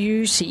of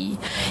beauty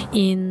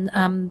in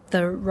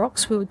the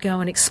rocks. We would go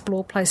and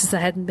explore places they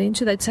hadn't been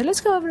to. They'd say, let's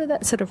go over to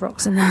that set of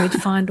rocks, and then we'd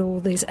find all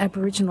these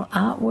Aboriginal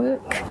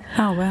artwork.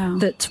 Oh, wow.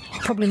 That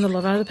probably not a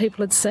lot of other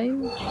people had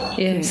seen.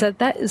 Yeah, so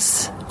that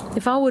is,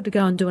 if I were to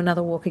go and do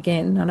another walk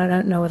again, and I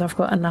don't know whether I've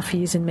got enough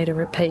years in me to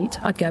repeat,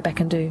 I'd go back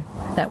and do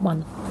that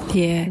one.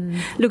 Yeah.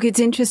 Look, it's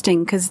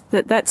interesting because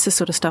that's the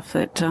sort of stuff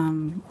that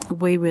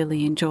we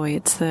really enjoy.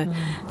 It's the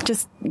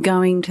just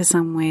going to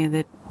somewhere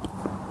that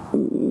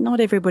not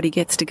everybody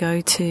gets to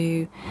go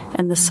to,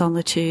 and the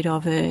solitude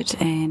of it,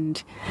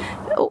 and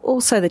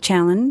also the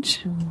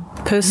challenge,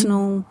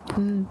 personal,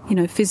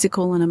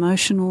 physical and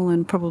emotional,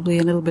 and probably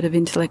a little bit of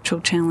intellectual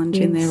challenge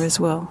in there as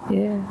well.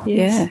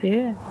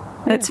 Yeah.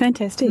 That's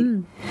fantastic.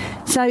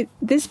 So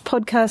this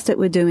podcast that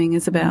we're doing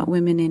is about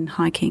women in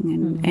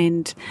hiking,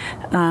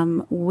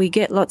 and we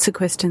get lots of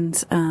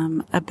questions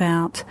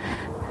about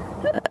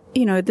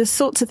the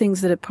sorts of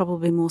things that are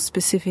probably more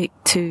specific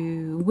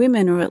to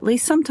women, or at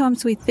least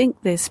sometimes we think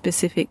they're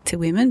specific to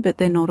women, but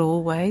they're not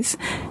always.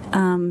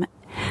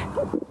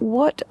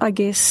 What, I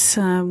guess,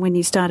 when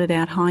you started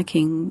out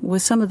hiking, were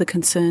some of the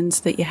concerns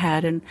that you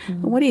had, and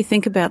what do you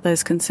think about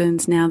those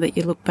concerns now that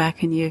you look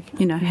back and you've,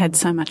 had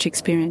so much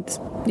experience?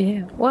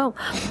 Yeah, well,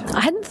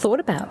 I hadn't thought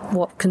about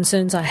what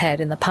concerns I had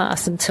in the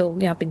past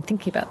until, I've been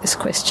thinking about this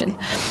question.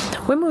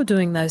 When we were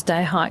doing those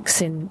day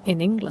hikes in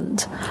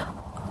England,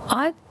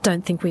 I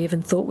don't think we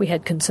even thought we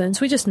had concerns.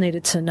 We just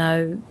needed to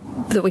know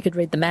that we could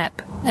read the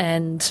map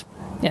and,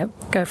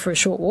 go for a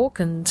short walk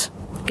and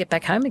get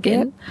back home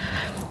again. Yep.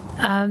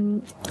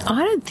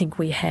 I don't think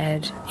we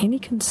had any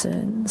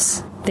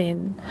concerns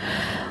then.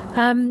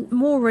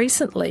 More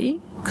recently,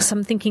 because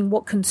I'm thinking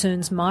what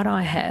concerns might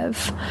I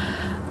have,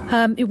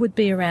 it would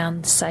be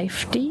around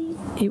safety.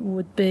 It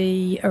would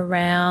be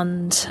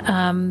around,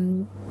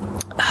 I'm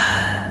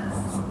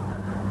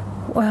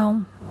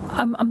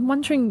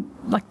wondering,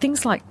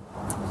 things like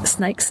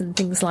snakes and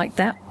things like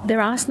that. There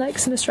are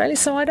snakes in Australia,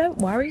 so I don't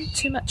worry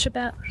too much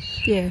about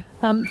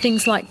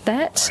things like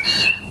that.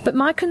 But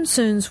my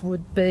concerns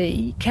would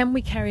be, can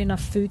we carry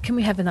enough food? Can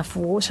we have enough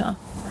water?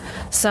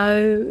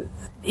 So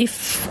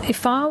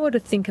if I were to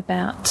think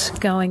about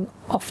going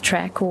off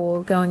track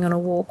or going on a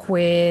walk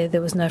where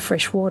there was no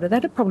fresh water,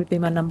 that would probably be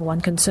my number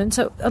one concern.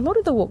 So a lot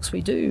of the walks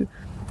we do,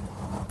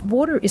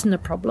 water isn't a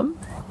problem.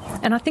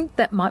 And I think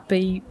that might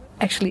be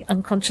actually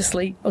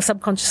unconsciously or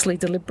subconsciously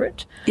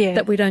deliberate,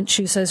 that we don't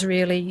choose those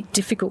really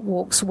difficult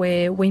walks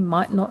where we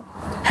might not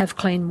have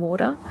clean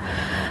water.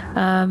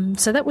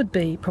 So that would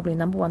be probably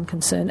number one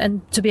concern,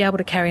 and to be able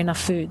to carry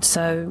enough food.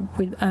 So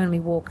we'd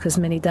only walk as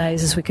many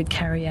days as we could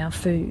carry our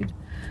food.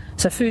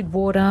 So food,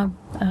 water.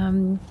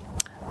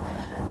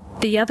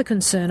 The other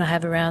concern I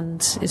have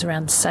is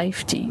around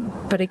safety.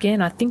 But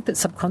again, I think that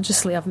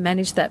subconsciously I've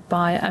managed that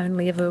by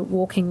only ever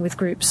walking with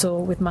groups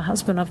or with my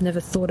husband. I've never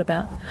thought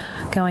about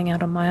going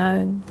out on my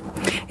own.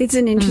 It's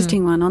an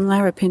interesting one. On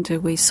Larapinta,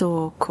 we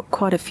saw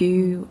quite a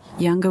few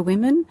younger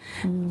women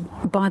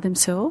by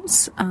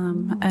themselves,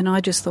 and I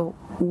just thought,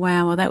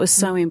 wow, that was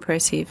so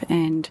impressive.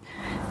 And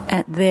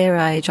at their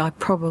age, I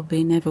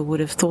probably never would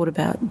have thought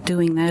about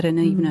doing that, and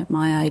even at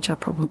my age, I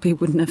probably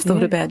wouldn't have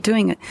thought about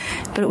doing it.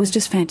 But it was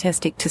just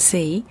fantastic to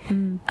see.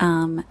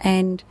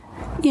 And,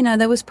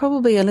 there was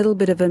probably a little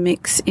bit of a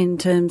mix in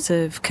terms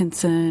of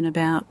concern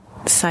about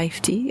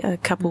safety. A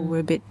couple were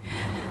a bit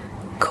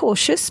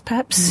cautious,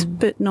 perhaps,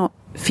 but not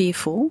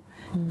fearful.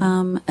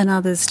 and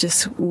others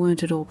just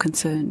weren't at all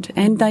concerned.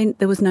 And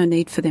there was no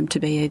need for them to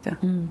be either.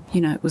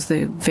 You know, it was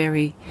a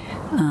very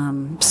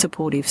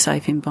supportive,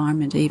 safe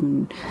environment,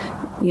 even,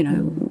 you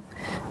know,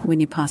 when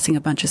you're passing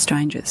a bunch of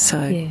strangers.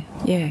 So,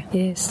 yeah.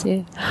 Yes,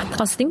 yeah. I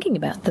was thinking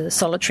about the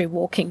solitary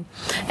walking,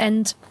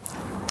 and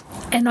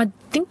I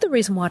think the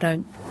reason why I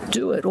don't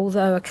do it,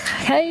 although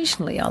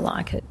occasionally I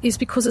like it, is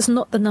because it's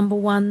not the number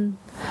one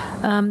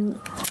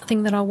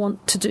thing that I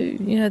want to do.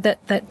 You know,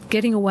 that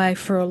getting away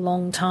for a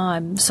long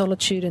time,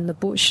 solitude in the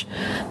bush,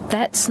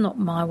 that's not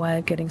my way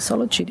of getting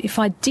solitude. If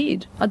I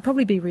did, I'd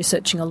probably be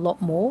researching a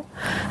lot more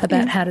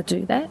about how to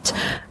do that.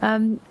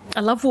 I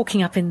love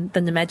walking up in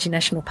the Namadgi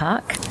National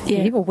Park.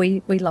 Yeah, well,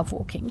 we love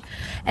walking.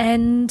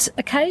 And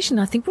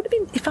occasionally I think would have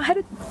been, if I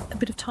had a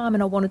bit of time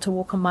and I wanted to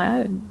walk on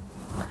my own,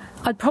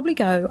 I'd probably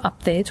go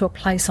up there to a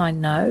place I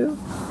know,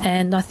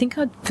 and I think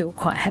I'd feel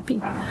quite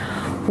happy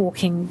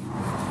walking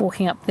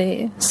up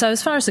there. So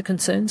as far as the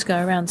concerns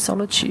go around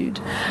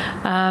solitude,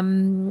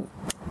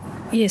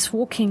 yes,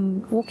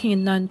 walking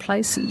in known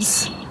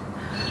places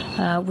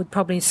would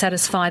probably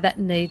satisfy that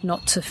need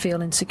not to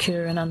feel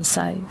insecure and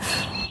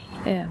unsafe.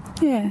 Yeah.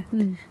 Yeah.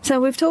 So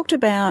we've talked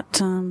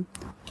about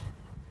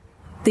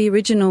the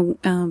original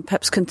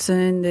perhaps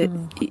concern that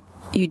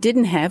you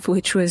didn't have,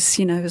 which was,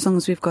 you know, as long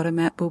as we've got a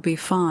map, we'll be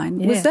fine.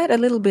 Yeah. Was that a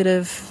little bit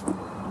of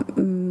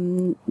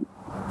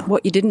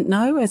what you didn't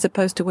know as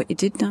opposed to what you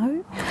did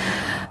know?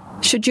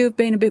 Should you have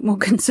been a bit more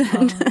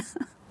concerned?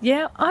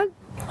 Yeah, I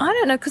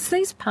don't know, because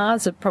these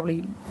paths are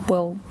probably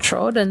well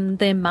trod and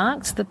they're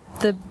marked.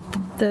 The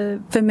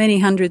for many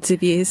hundreds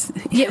of years.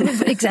 Yeah,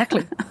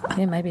 exactly.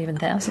 Yeah, maybe even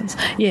thousands.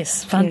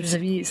 Yes, for hundreds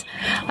of years.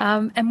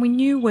 And we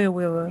knew where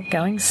we were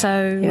going,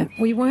 so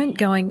we weren't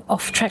going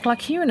off track.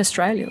 Like here in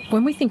Australia,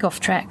 when we think off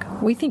track,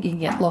 we think you can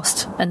get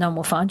lost and no one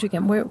will find you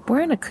again.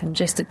 We're in a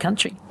congested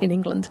country in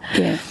England.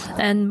 Yeah.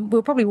 And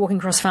we're probably walking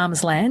across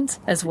farmers' land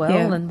as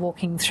well and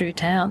walking through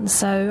towns.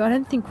 So I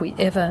don't think we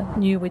ever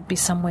knew we'd be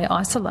somewhere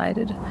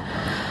isolated.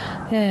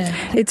 Yeah.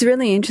 It's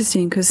really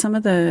interesting because some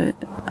of the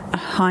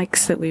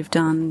hikes that we've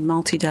done,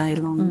 multi-day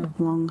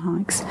long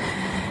hikes,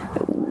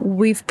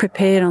 we've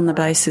prepared on the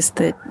basis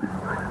that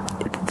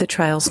the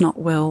trail's not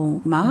well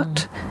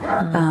marked,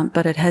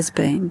 but it has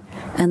been.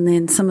 And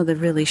then some of the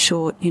really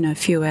short, you know,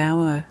 few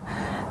hour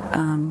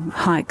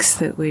hikes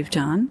that we've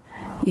done,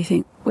 you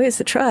think, where's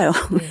the trail?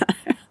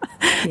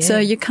 So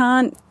you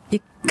can't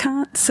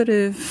sort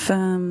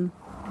of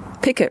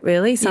pick it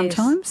really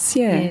sometimes.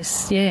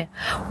 Yes, yeah.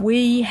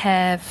 We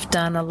have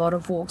done a lot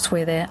of walks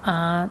where there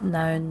are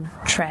known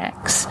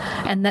tracks,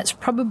 and that's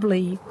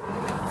probably,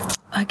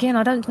 again,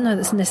 I don't know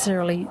that's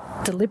necessarily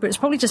deliberate. It's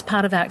probably just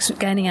part of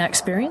gaining our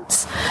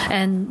experience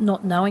and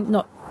not knowing.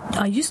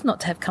 I used not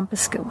to have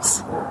compass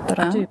skills, but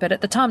I do. But at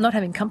the time, not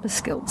having compass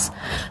skills,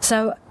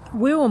 so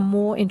we were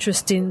more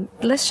interested in,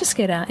 let's just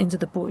get out into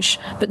the bush,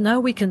 but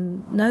know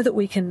that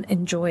we can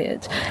enjoy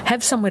it,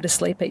 have somewhere to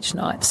sleep each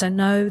night. So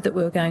know that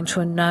we're going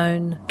to a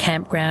known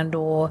campground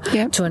or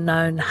to a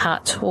known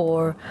hut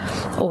or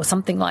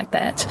something like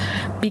that,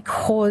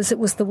 because it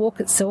was the walk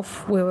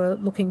itself we were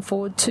looking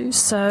forward to.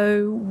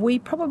 So we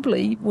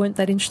probably weren't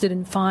that interested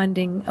in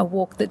finding a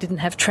walk that didn't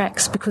have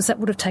tracks, because that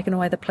would have taken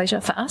away the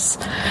pleasure for us.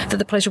 That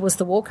the pleasure was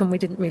the walk, and we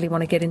didn't really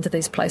want to get into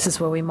these places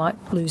where we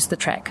might lose the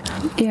track.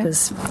 Yeah.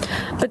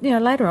 But, you know,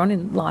 later on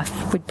in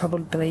life, we'd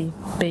probably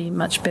be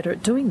much better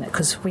at doing that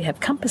because we have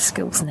compass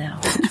skills now,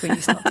 which we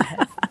used not to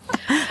have.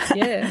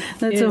 Yeah.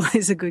 That's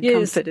always a good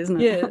comfort,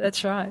 isn't it? Yeah,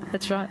 that's right.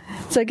 That's right.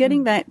 So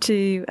getting back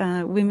to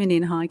women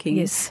in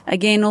hiking,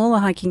 again, all the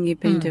hiking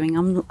you've been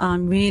doing,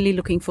 I'm really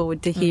looking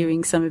forward to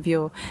hearing some of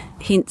your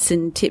hints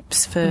and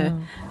tips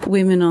for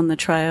women on the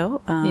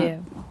trail.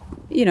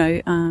 You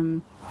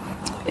know,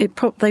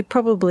 they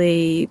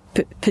probably,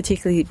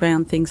 particularly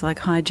around things like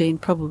hygiene,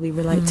 probably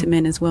relate to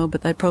men as well,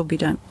 but they probably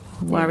don't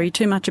worry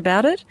too much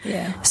about it.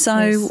 Yeah.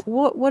 So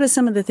what are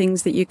some of the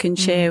things that you can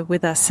share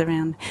with us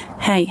around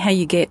how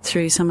you get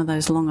through some of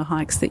those longer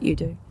hikes that you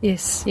do?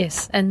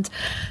 Yes. And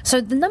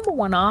so the number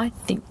one, I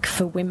think,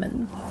 for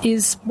women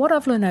is, what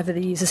I've learned over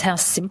the years is how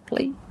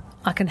simply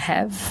I can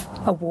have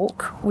a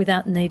walk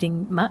without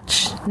needing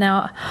much.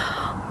 Now,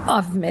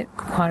 I've met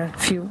quite a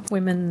few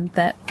women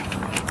that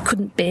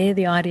couldn't bear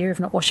the idea of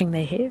not washing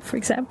their hair, for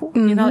example.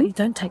 You know, you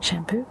don't take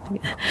shampoo.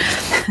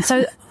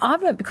 So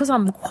I've learned, because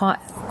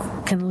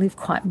can live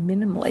quite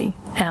minimally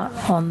out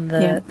on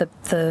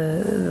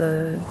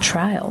the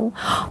trail,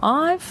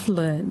 I've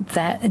learned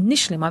that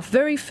initially, my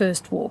very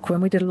first walk,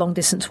 when we did a long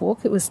distance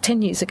walk, it was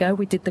 10 years ago,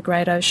 we did the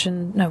Great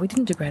Ocean, no, we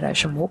didn't do Great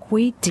Ocean Walk,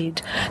 we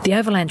did the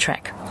Overland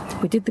Track.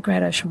 We did the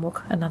Great Ocean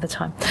Walk another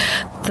time.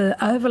 The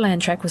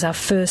Overland Track was our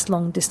first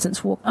long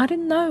distance walk. I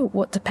didn't know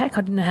what to pack.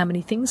 I didn't know how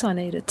many things I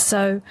needed.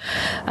 So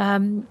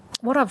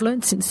what I've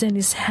learned since then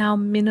is how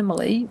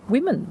minimally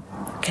women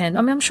can.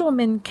 I mean, I'm sure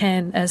men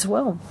can as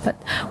well,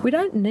 but we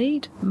don't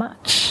need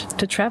much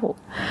to travel,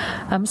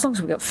 as long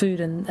as we've got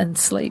food and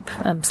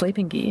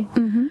sleeping gear.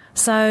 Mm-hmm.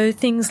 So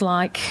things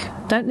like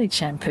don't need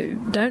shampoo,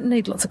 don't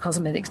need lots of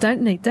cosmetics,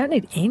 don't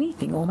need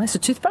anything almost, a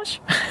toothbrush,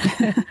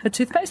 a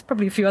toothpaste,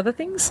 probably a few other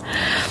things.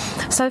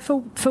 So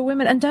for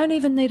women, and don't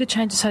even need a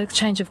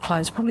change of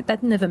clothes. Probably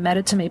that never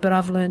mattered to me, but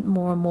I've learned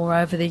more and more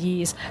over the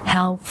years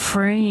how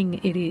freeing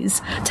it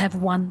is to have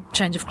one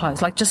change of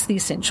clothes, like just the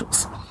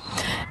essentials.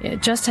 Yeah,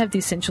 just have the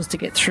essentials to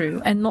get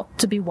through, and not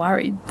to be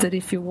worried that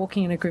if you're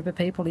walking in a group of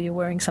people, are you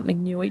wearing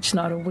something new each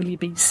night, or will you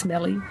be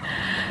smelly?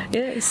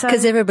 Yeah,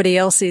 because everybody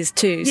else is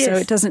too, yes. So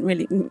it doesn't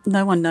really,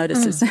 no one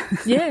notices.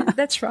 Yeah,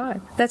 that's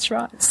right.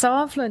 So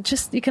I've learned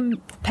you can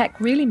pack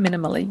really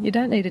minimally. You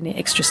don't need any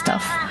extra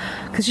stuff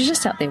because you're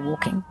just out there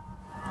walking.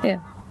 Yeah.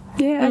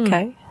 Yeah.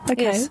 Okay.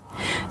 Yes.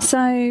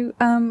 So,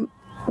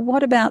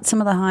 what about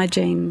some of the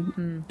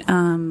hygiene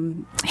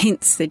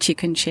hints that you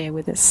can share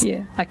with us?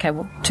 Yeah. Okay.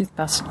 Well,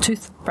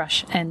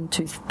 toothbrush and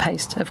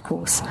toothpaste, of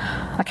course.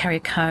 I carry a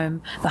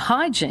comb. The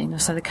hygiene,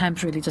 so the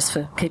comb's really just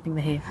for keeping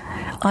the hair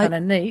kind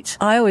of neat.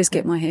 I always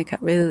get my hair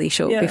cut really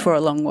short before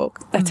a long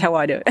walk. That's how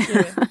I do it.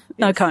 Yeah.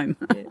 No comb.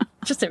 Yeah.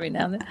 Just every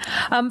now and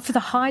then. For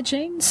the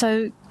hygiene,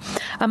 so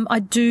I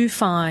do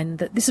find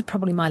that this is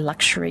probably my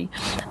luxury.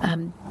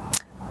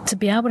 To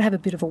be able to have a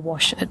bit of a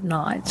wash at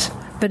night,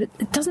 but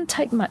it doesn't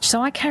take much.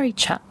 So I carry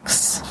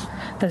chucks,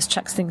 those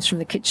chucks things from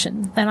the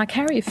kitchen, and I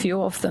carry a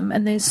few of them,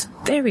 and they're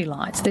very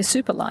light, they're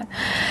super light,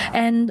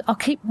 and I'll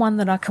keep one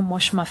that I can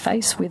wash my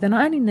face with, and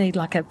I only need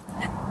like a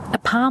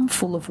palm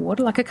full of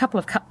water, like a couple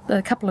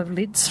of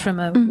lids from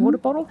a water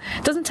bottle.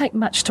 It doesn't take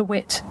much to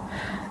wet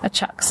a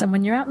chucks, and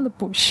when you're out in the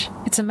bush,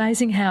 it's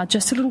amazing how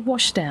just a little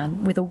wash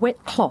down with a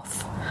wet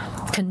cloth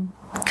can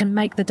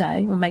make the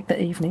day or make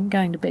the evening,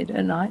 going to bed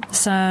at night,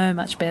 so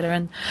much better.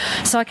 And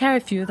so I carry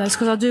a few of those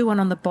because I'll do one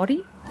on the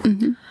body.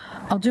 Mm-hmm.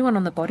 I'll do one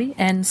on the body,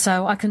 and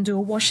so I can do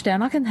a wash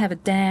down. I can have a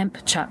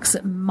damp chucks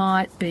that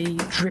might be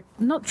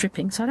not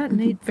dripping, so I don't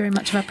need very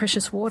much of our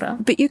precious water.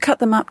 But you cut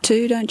them up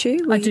too, don't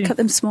you? I do. You cut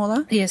them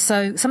smaller? Yeah,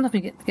 so sometimes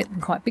we get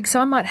them quite big. So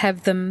I might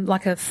have them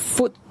like a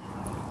foot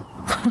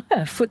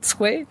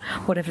square,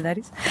 whatever that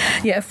is.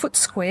 Yeah, a foot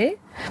square.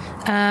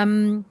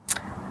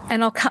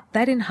 And I'll cut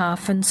that in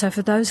half, and so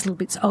for those little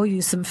bits, I'll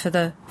use them for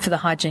the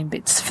hygiene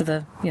bits, for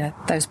the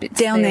those bits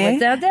down there.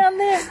 Down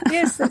there.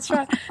 Yes, that's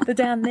right. They're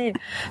down there.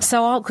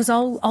 So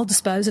I'll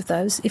dispose of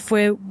those if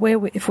we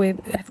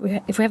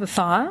have a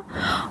fire,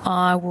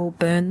 I will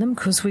burn them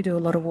because we do a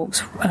lot of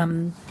walks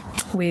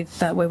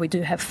with where we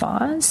do have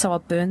fires, so I'll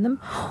burn them.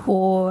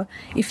 Or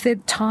if they're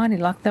tiny,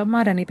 like they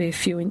might only be a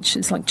few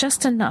inches, like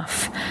just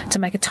enough to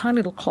make a tiny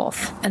little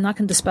cloth, and I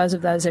can dispose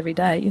of those every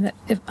day.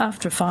 If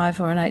after a 5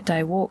 or an 8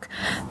 day walk,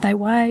 they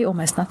weigh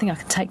almost nothing. I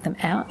can take them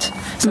out,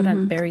 so I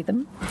don't bury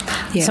them.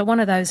 Yeah. So one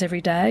of those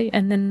every day,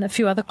 and then a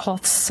few other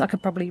cloths I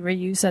could probably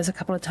reuse those a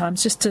couple of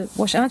times just to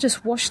wash. I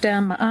just wash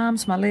down my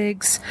arms, my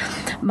legs,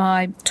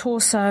 my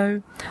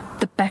torso,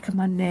 the back of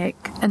my neck,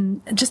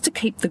 and just to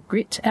keep the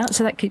grit out,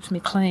 so that keeps me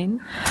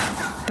clean.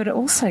 But it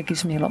also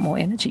gives me a lot more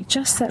energy,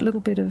 just that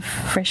little bit of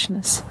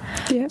freshness.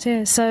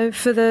 Yeah. So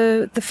for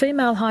the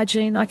female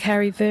hygiene, I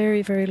carry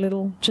very, very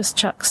little, just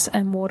chucks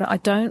and water. I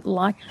don't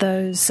like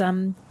those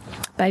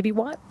baby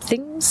wipe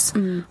things.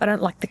 I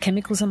don't like the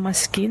chemicals on my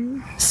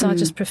skin, so I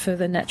just prefer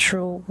the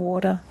natural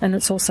water, and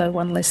it's also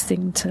one less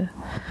thing to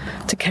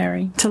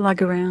carry. To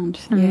lug around.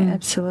 Yeah,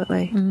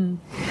 absolutely.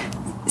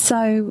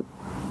 So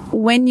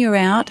when you're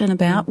out and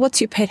about,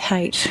 what's your pet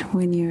hate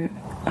when you're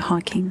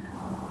hiking?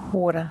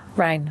 Water,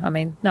 rain.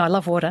 I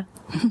love water,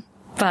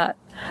 but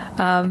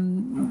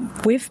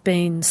we've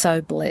been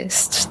so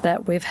blessed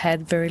that we've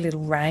had very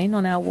little rain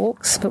on our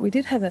walks, but we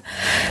did have a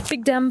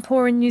big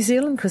downpour in New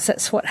Zealand because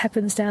that's what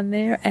happens down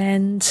there,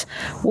 and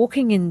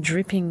walking in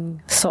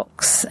dripping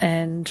socks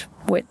and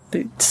wet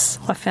boots,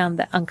 I found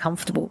that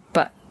uncomfortable.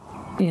 But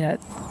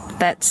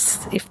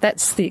if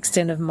that's the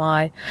extent of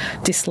my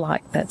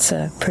dislike, that's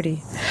a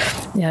pretty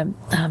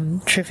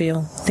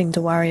trivial thing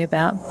to worry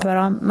about. But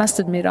I must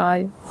admit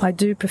I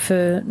do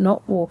prefer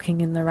not walking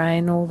in the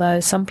rain,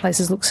 although some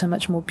places look so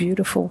much more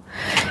beautiful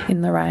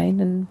in the rain.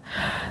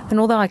 And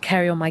although I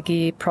carry all my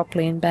gear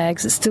properly in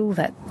bags, it's still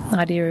that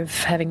idea of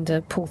having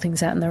to pull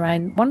things out in the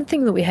rain. One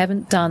thing that we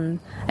haven't done,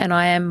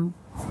 and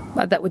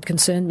that would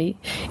concern me,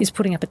 is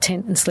putting up a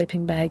tent and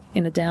sleeping bag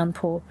in a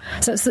downpour.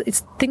 So it's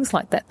things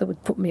like that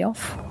would put me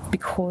off,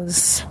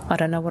 because I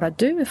don't know what I'd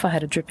do if I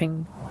had a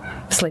dripping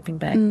sleeping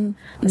bag.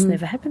 That's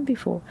never happened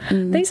before.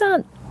 These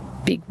aren't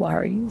big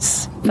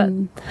worries, but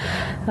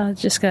it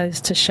just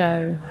goes to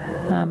show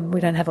we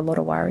don't have a lot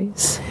of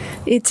worries.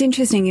 It's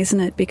interesting, isn't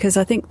it? Because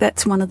I think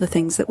that's one of the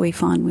things that we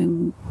find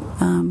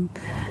when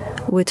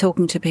we're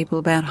talking to people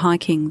about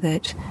hiking,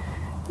 that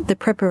the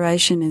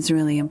preparation is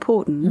really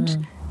important.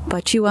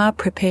 But you are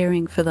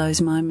preparing for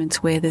those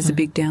moments where there's a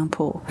big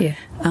downpour. Yeah.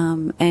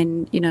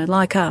 And,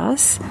 like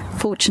us,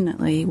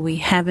 fortunately, we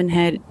haven't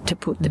had to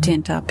put the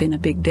tent up in a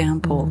big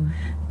downpour.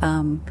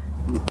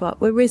 But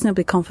we're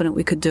reasonably confident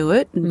we could do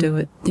it, and do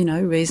it,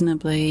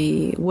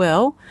 reasonably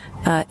well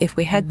if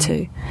we had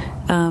to.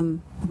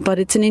 But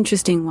it's an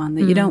interesting one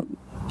that you don't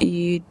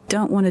you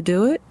don't want to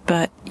do it,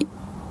 but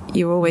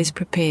you're always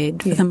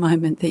prepared for the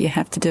moment that you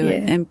have to do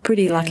it, and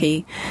pretty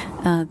lucky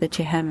that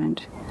you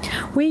haven't.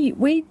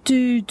 We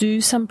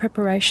do some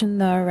preparation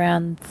though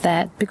around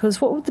that, because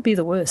what would be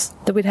the worst?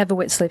 That we'd have a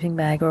wet sleeping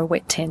bag or a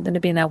wet tent and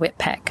it'd be in our wet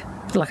pack,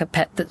 like a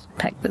pack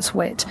that's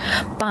wet.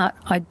 But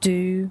I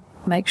do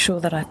make sure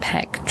that I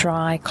pack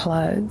dry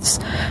clothes,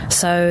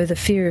 so the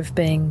fear of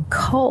being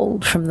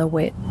cold from the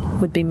wet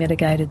would be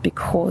mitigated,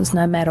 because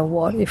no matter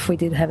what, if we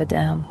did have a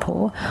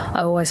downpour,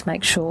 I always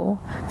make sure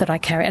that I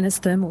carry, and it's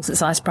thermals,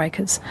 it's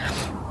icebreakers.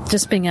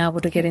 Just being able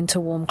to get into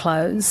warm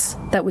clothes,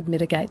 that would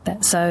mitigate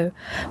that. So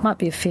might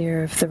be a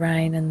fear of the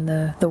rain and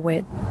the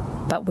wet,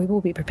 but we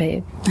will be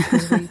prepared.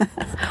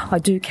 I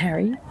do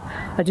carry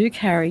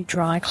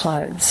dry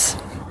clothes.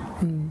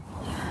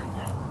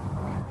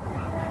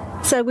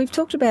 So we've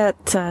talked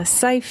about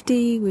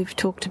safety, we've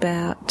talked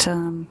about,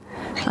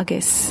 I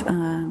guess,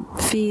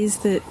 fears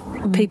that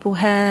people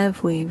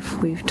have,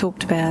 we've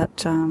talked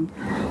about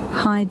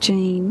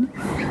hygiene.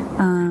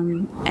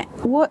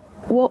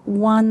 What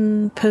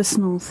one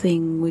personal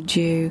thing would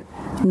you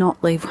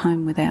not leave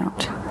home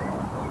without?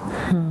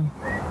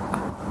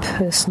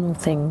 Personal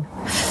thing.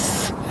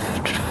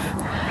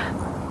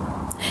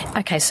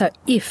 Okay, so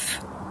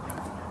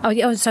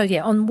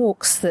on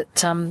walks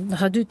that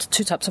I do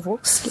two types of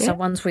walks. Yeah. So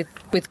one's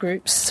with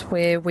groups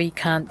where we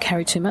can't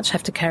carry too much,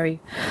 have to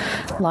carry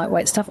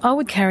lightweight stuff. I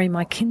would carry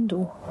my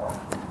Kindle.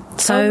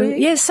 So,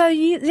 really? yes, I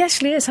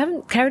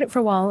haven't carried it for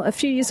a while. A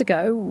few years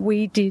ago,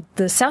 we did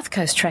the South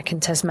Coast Track in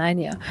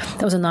Tasmania.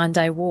 That was a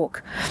 9-day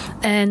walk.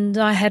 And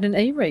I had an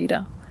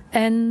e-reader.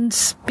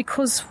 And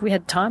because we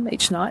had time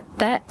each night,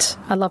 that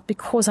I loved,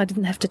 because I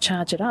didn't have to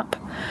charge it up.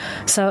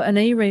 So an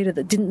e-reader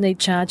that didn't need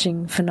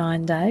charging for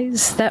 9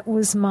 days, that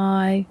was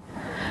my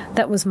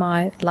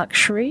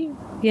luxury.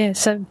 Yeah,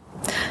 so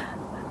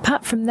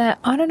apart from that,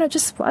 I don't know,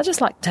 I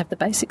just like to have the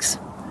basics.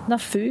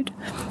 Enough food.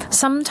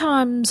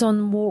 Sometimes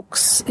on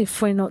walks,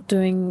 if we're not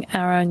doing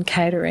our own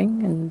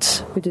catering,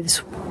 and we do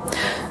this,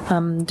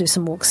 do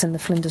some walks in the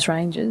Flinders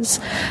Ranges,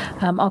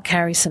 I'll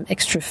carry some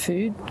extra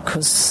food,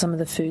 because some of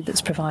the food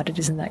that's provided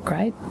isn't that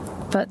great.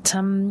 But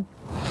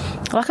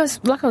like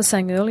I was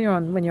saying earlier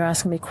on when you were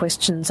asking me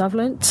questions, I've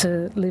learnt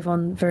to live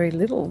on very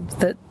little.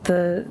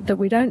 That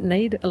we don't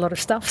need a lot of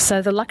stuff.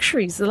 So the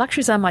luxuries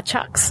are my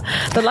chucks.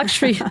 The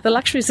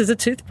luxuries is a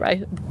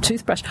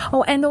toothbrush.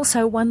 Oh, and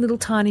also one little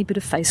tiny bit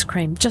of face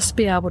cream, just to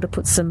be able to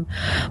put some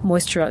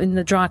moisture in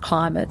the dry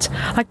climate.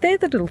 Like, they're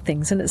the little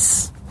things, and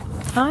it's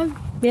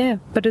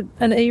but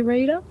an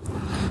e-reader.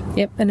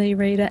 Yep, an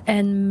e-reader,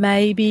 and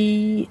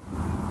maybe,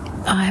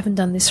 I haven't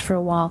done this for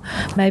a while,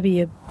 maybe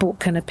a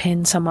book and a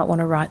pen, so I might want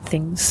to write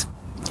things.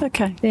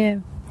 Okay. Yeah,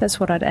 that's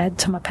what I'd add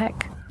to my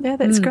pack. Yeah,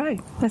 that's great.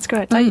 That's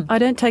great. I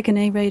don't take an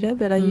e-reader,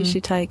 but I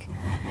usually take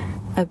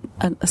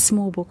a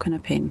small book and a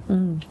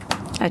pen.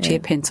 Actually, a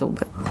pencil,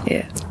 but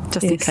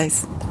just in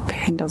case the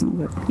pen doesn't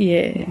work.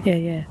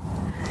 Yeah.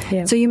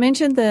 So you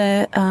mentioned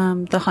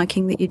the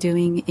hiking that you're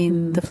doing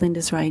in the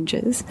Flinders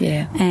Ranges.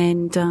 Yeah.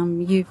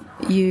 And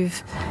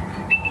you've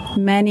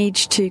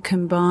managed to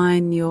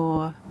combine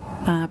your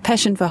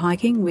passion for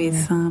hiking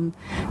with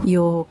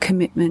your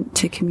commitment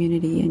to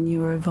community, and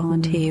you're a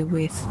volunteer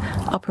with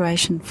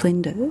Operation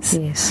Flinders.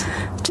 Yes.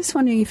 Just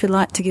wondering if you'd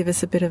like to give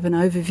us a bit of an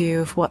overview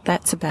of what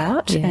that's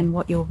about and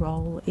what your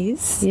role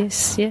is.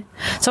 Yes, yeah.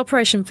 So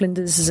Operation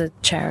Flinders is a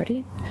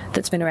charity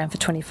that's been around for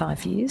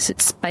 25 years.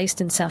 It's based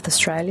in South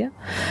Australia,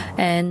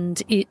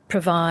 and it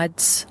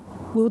provides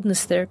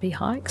wilderness therapy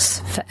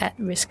hikes for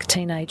at-risk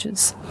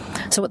teenagers.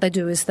 So what they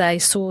do is they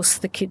source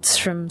the kids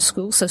from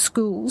schools. So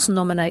schools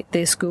nominate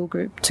their school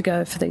group to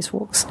go for these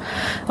walks.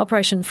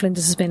 Operation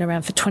Flinders has been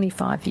around for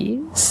 25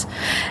 years,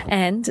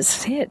 and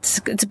it's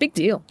a big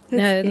deal.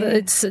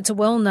 It's a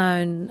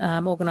well-known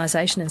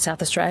organisation in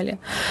South Australia.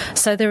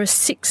 So there are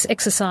 6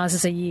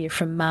 exercises a year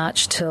from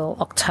March till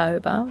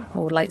October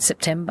or late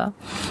September,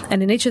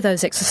 and in each of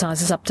those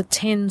exercises, up to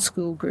 10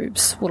 school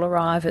groups will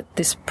arrive at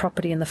this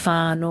property in the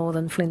far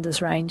northern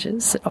Flinders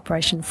Ranges that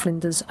Operation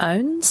Flinders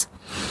owns.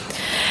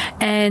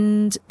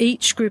 And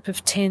each group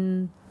of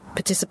 10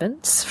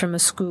 participants from a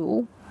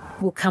school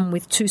will come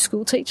with 2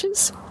 school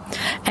teachers,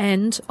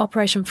 and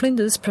Operation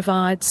Flinders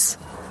provides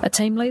a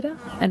team leader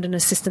and an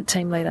assistant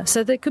team leader.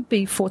 So there could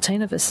be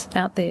 14 of us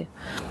out there.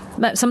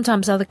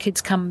 Sometimes other kids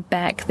come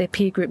back, they're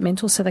peer group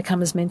mentors, so they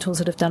come as mentors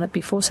that have done it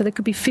before. So there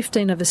could be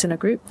 15 of us in a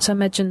group. So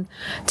imagine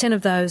 10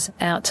 of those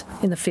out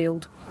in the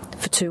field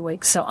for 2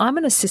 weeks. So I'm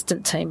an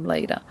assistant team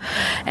leader,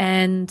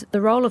 and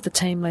the role of the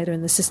team leader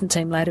and the assistant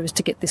team leader is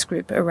to get this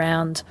group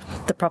around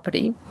the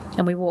property,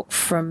 and we walk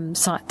from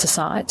site to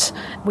site.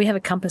 We have a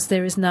compass.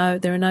 There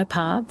are no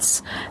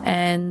paths,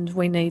 and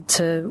we need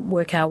to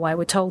work our way.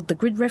 We're told the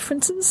grid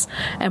references,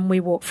 and we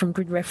walk from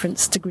grid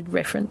reference to grid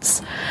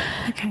reference.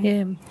 Okay.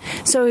 Yeah.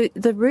 So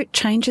the route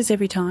changes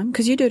every time,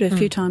 because you do it a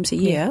few times a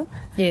year.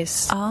 Yeah.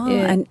 Yes. Oh,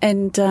 yeah.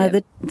 And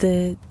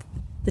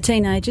the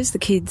teenagers, the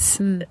kids,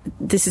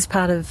 this is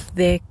part of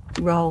their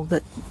role,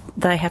 that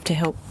they have to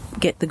help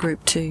get the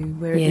group to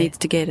where it needs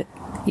to get it.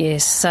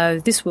 Yes, so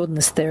this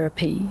wilderness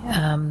therapy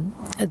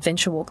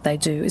adventure walk they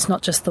do is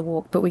not just the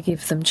walk, but we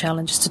give them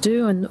challenges to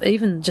do, and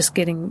even just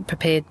getting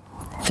prepared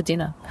for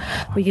dinner.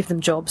 We give them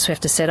jobs. We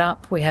have to set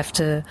up. We have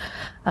to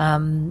set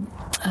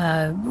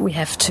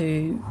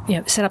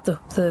up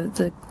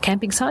the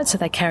camping site, so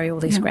they carry all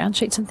these ground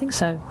sheets and things.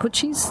 So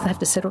putchis, they have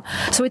to settle.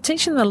 So we're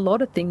teaching them a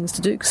lot of things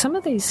to do, because some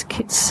of these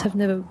kids have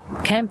never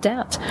camped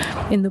out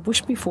in the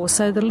bush before.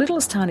 So the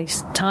littlest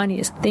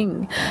tiniest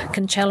thing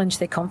can challenge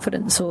their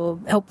confidence or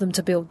help them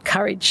to build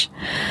courage.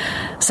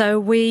 So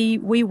we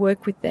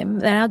work with them,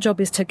 and our job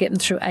is to get them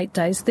through 8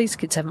 days. These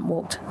kids haven't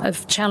walked,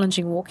 of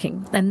challenging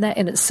walking, and that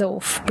in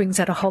itself brings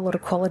out a whole lot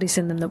of qualities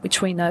in them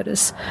which we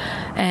notice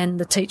and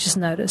the teachers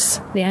notice.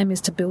 The aim is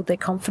to build their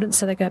confidence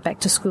so they go back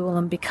to school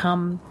and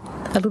become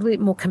a little bit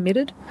more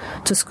committed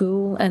to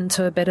school and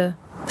to a better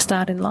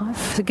start in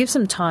life. It gives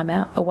them time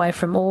out away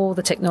from all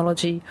the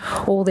technology,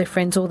 all their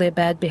friends, all their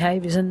bad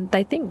behaviours, and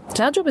they think.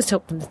 So our job is to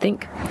help them to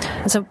think.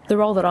 And so the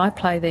role that I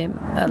play them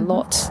a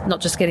lot,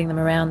 not just getting them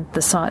around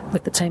the site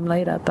with the team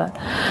leader, but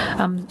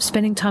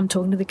spending time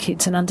talking to the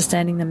kids and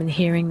understanding them and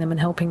hearing them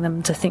and helping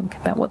them to think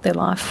about what their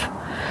life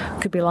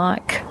could be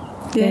like.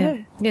 Yeah.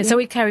 So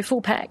we carry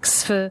full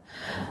packs for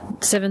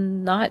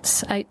 7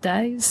 nights, 8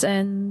 days,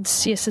 and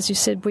yes, as you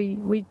said,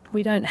 we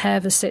don't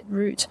have a set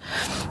route.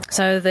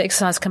 So the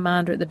exercise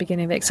commander at the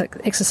beginning of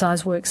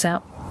exercise works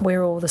out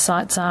where all the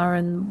sites are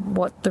and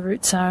what the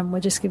routes are, and we're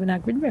just given our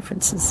grid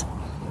references.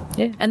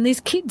 Yeah, and these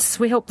kids,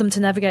 we help them to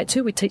navigate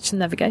too. We teach them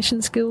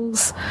navigation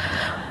skills,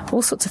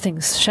 all sorts of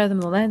things. Show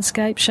them the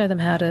landscape, show them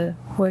how to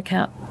work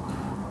out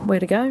where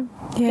to go.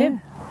 Yeah.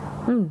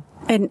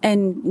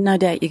 And no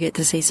doubt you get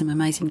to see some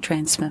amazing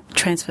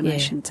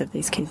transformations of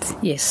these kids.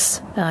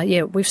 Yes.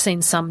 We've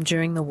seen some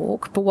during the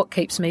walk, but what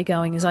keeps me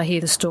going is I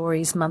hear the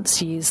stories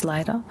months, years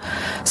later.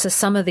 So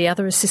some of the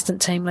other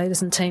assistant team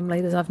leaders and team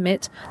leaders I've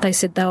met, they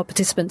said they were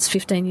participants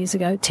 15 years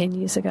ago, 10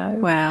 years ago.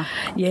 Wow.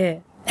 Yeah.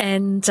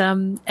 And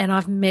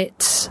I've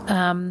met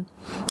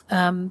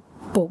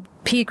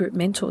peer group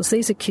mentors.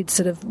 These are kids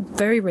that have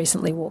very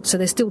recently walked, so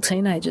they're still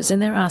teenagers,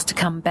 and they're asked to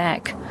come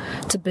back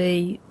to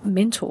be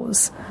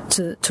mentors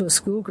to a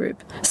school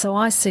group. So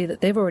I see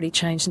that they've already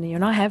changed in the year,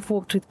 and I have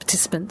walked with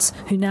participants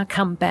who now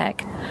come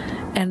back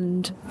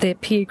and they're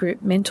peer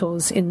group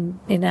mentors in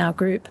our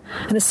group.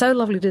 And it's so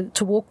lovely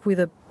to walk with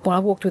I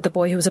walked with a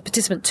boy who was a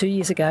participant 2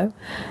 years ago,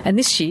 and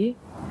this year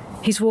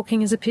he's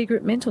walking as a peer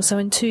group mentor. So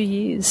in 2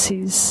 years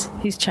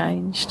he's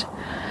changed.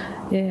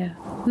 Yeah.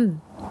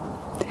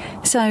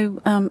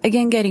 So,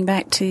 again, getting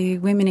back to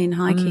women in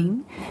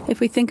hiking, if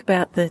we think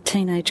about the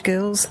teenage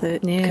girls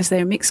because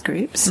they're mixed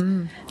groups,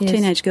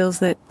 teenage girls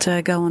that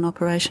go on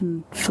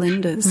Operation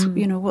Flinders,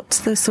 what's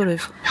the sort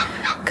of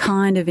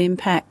kind of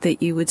impact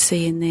that you would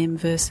see in them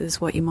versus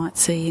what you might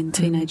see in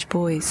teenage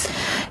boys?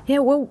 Yeah,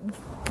 well,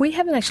 we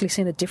haven't actually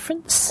seen a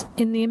difference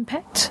in the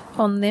impact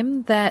on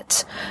them,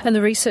 and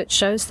the research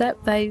shows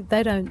that they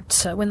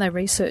don't, when they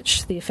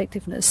research the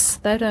effectiveness,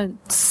 they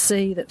don't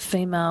see that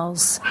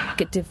females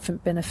get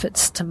different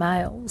benefits to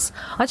males.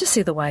 I just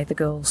see the way the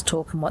girls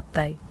talk and what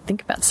they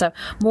think about. So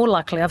more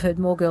likely, I've heard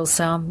more girls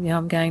say,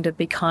 I'm going to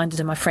be kinder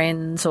to my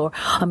friends, or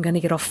I'm going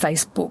to get off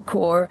Facebook,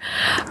 or,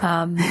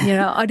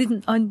 I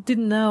didn't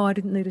know I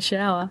didn't need a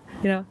shower.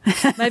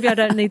 Maybe I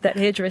don't need that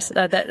hairdresser,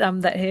 that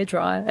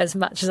hairdryer as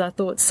much as I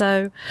thought.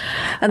 So,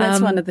 and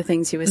that's one of the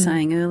things you were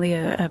saying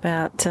earlier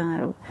about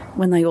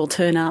when they all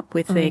turn up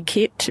with their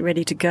kit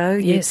ready to go.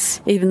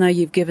 Yes. Even though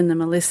you've given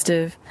them a list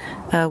of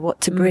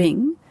what to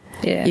bring,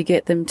 you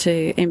get them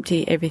to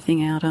empty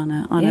everything out on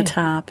a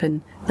tarp,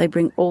 and they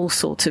bring all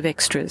sorts of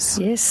extras.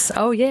 Yes.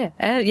 Oh, yeah.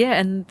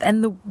 And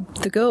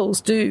the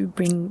girls do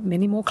bring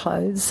many more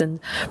clothes and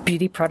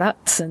beauty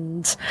products,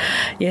 and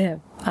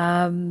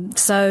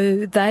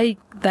so they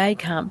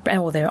can't,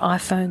 or their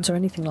iPhones or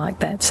anything like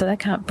that, so they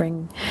can't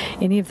bring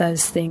any of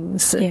those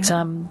things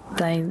that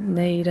they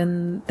need,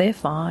 and they're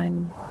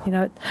fine.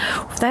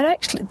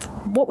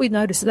 What we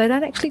notice is they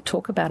don't actually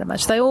talk about it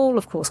much. They all,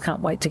 of course,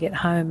 can't wait to get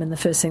home, and the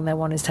first thing they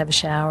want is to have a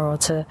shower or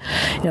to,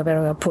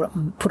 better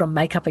put on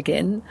makeup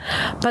again.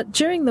 But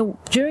during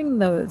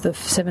the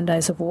 7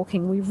 days of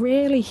walking, we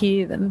rarely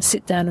hear them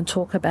sit down and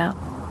talk about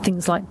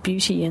things like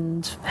beauty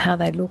and how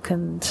they look.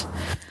 And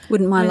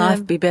wouldn't my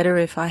life be better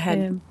if I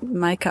had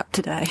makeup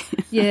today?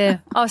 Yeah.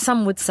 Oh,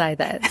 some would say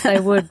that. They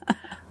would.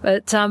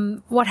 But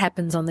what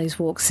happens on these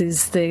walks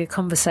is the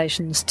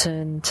conversations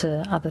turn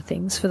to other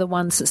things. For the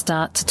ones that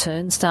start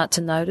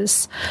to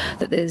notice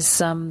that there's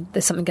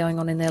something going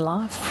on in their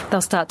life,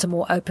 they'll start to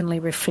more openly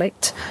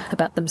reflect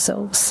about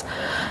themselves.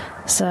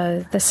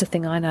 So that's the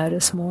thing I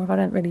notice more of. I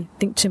don't really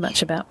think too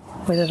much about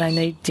whether they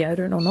need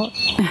deodorant or not.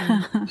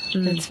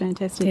 That's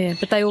fantastic. Yeah,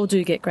 but they all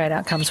do get great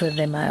outcomes, whether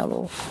they're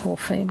male or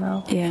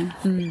female. Yeah.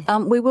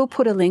 We will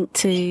put a link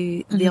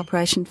to the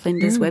Operation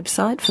Flinders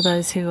website for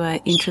those who are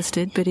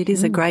interested, but it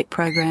is a great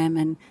program,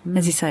 and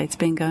as you say, it's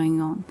been going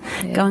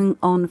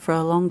on for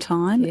a long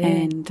time,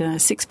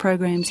 and 6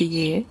 programs a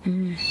year.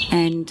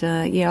 And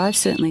I've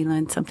certainly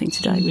learned something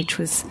today, which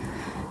was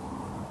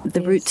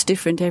the route's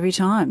different every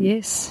time.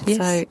 Yes.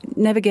 So it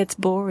never gets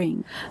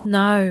boring.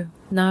 No,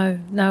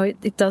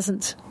 it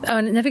doesn't. Oh,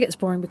 and it never gets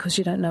boring because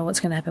you don't know what's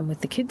going to happen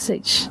with the kids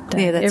each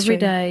day. Yeah, that's Every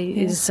true. day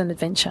is an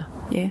adventure.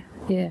 Yeah.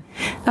 Yeah.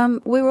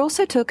 We were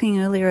also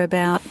talking earlier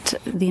about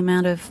the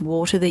amount of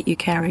water that you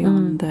carry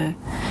on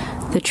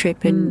the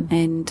trip, and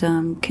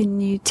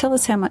can you tell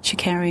us how much you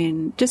carry,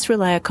 and just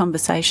relay a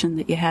conversation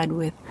that you had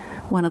with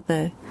one of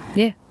the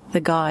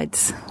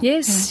guides?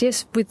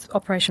 Yes, with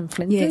Operation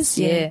Flinders.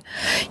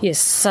 Yes.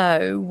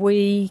 So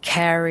I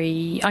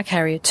carry a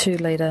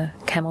 2-litre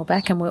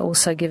Camelback, and we're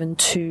also given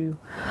 2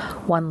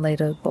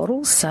 1-litre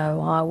bottles. So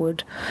I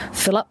would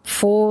fill up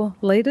 4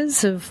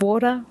 litres of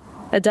water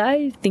a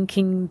day,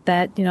 thinking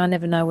that, I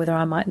never know whether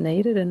I might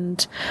need it.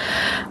 And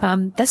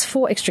that's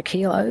 4 extra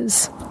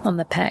kilos on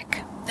the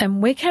pack.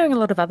 And we're carrying a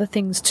lot of other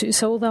things too.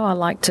 So although I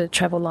like to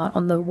travel light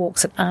on the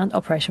walks that aren't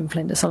Operation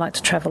Flinders, I like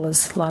to travel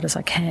as light as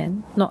I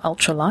can. Not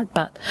ultra light,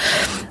 but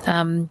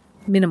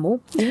minimal.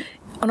 Yeah.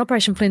 On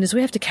Operation Flinders,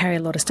 we have to carry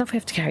a lot of stuff. We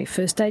have to carry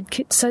first aid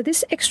kits. So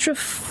this extra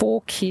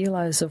 4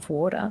 kilos of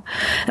water.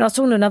 And I was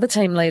talking to another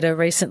team leader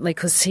recently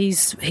because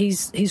he's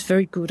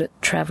very good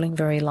at travelling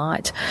very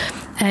light.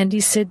 And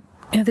he said,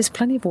 there's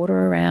plenty of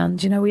water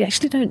around. We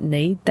actually don't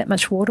need that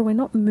much water. We're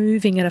not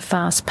moving at a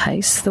fast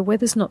pace. The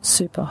weather's not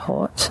super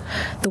hot.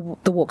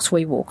 The walks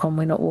we walk on,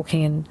 we're not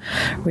walking in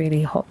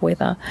really hot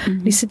weather.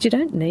 Mm-hmm. He said, you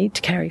don't need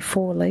to carry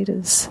 4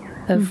 litres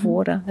of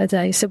water a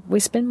day. So we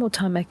spend more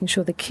time making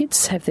sure the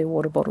kids have their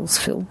water bottles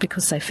filled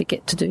because they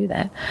forget to do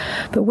that.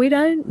 But we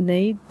don't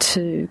need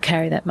to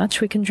carry that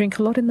much. We can drink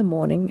a lot in the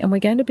morning, and we're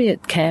going to be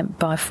at camp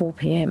by 4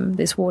 p.m.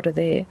 There's water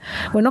there.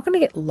 We're not going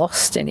to get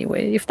lost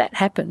anywhere. If that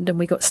happened and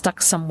we got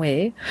stuck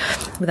somewhere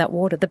without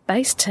water, the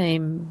base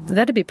team,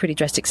 that'd be a pretty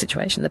drastic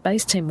situation. The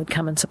base team would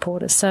come and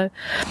support us. So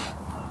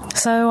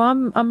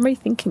I'm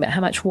rethinking about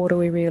how much water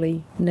we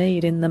really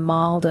need in the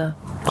milder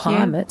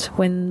climate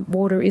when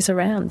water is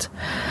around.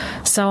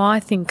 So I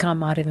think I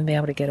might even be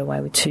able to get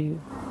away with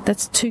 2.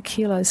 That's 2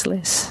 kilos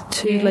less.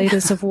 2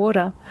 litres of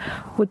water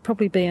would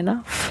probably be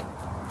enough.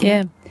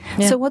 Yeah.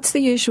 So what's the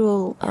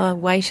usual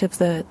weight of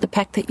the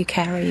pack that you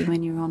carry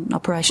when you're on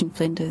Operation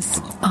Flinders?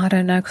 I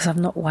don't know because I've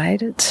not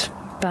weighed it,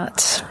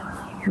 but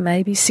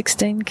maybe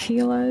 16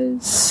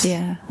 kilos.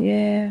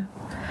 Yeah.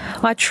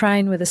 I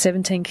train with a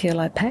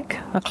 17-kilo pack.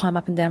 I climb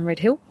up and down Red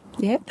Hill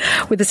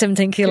with a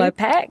 17-kilo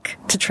pack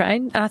to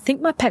train. And I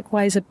think my pack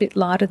weighs a bit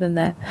lighter than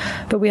that.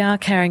 But we are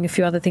carrying a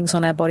few other things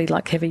on our body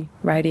like heavy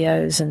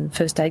radios and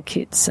first aid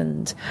kits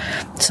and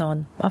so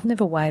on. I've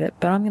never weighed it,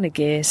 but I'm going to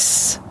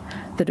guess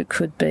that it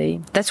could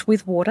be. That's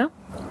with water.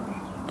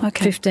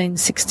 Okay. 15,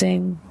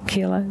 16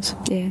 kilos.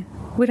 Yeah.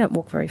 We don't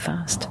walk very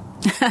fast.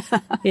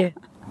 Yeah.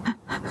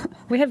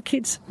 We have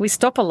kids. We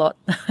stop a lot.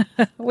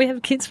 We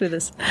have kids with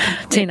us,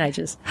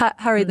 teenagers.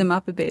 Hurry them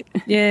up a bit.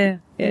 Yeah,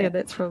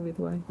 that's probably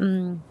the way.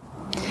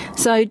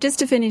 So just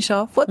to finish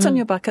off, what's on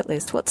your bucket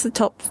list? What's the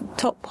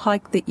top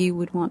hike that you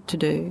would want to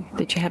do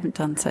that you haven't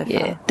done so far?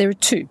 Yeah, there are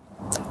 2.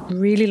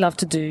 Really love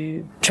to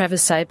do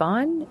Traverse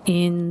Sabine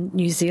in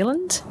New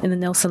Zealand in the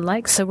Nelson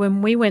Lake. So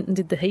when we went and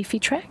did the Heafy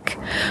track,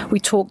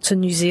 we talked to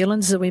New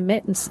Zealanders that we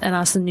met and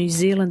asked the New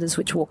Zealanders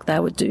which walk they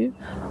would do.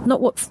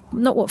 Not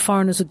what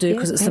foreigners would do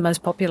because it's the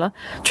most popular.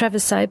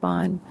 Traverse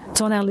Sabine,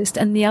 it's on our list.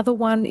 And the other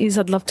one is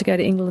I'd love to go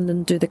to England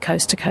and do the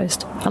coast to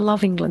coast. I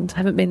love England. I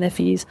haven't been there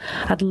for years.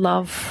 I'd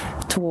love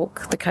to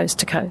walk the coast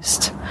to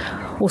coast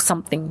or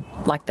something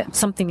like that,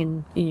 something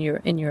in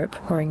Europe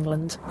or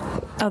England.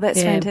 Oh,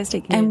 that's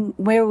fantastic. Yeah. And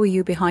where will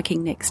you be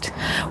hiking next?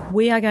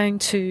 We are going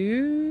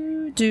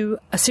to do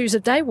a series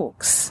of day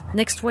walks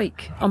next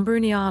week on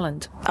Bruny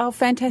Island. Oh,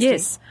 fantastic.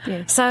 Yes.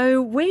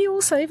 So we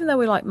also, even though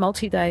we like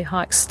multi-day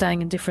hikes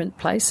staying in different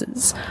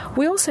places,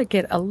 we also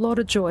get a lot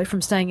of joy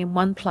from staying in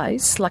one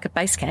place, like a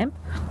base camp,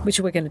 which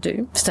we're going to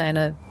do, stay in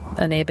an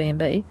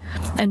Airbnb,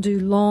 and do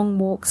long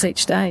walks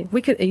each day.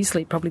 We could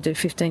easily probably do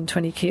 15,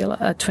 20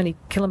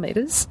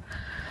 kilometres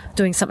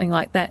doing something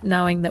like that,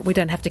 knowing that we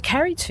don't have to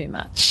carry too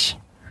much.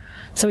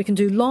 So we can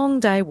do long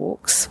day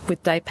walks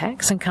with day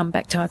packs and come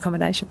back to our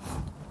accommodation.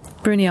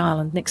 Bruny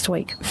Island next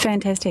week.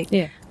 Fantastic.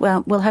 Yeah.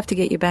 Well, we'll have to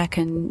get you back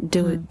and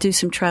do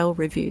some trail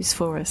reviews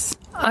for us.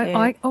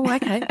 Okay.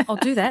 I'll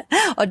do that.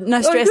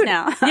 No stress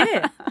now.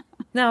 Yeah.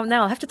 Now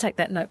I'll have to take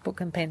that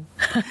notebook and pen.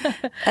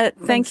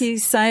 Thank you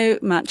so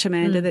much,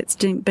 Amanda. It's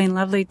been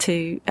lovely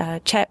to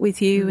chat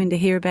with you and to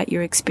hear about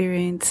your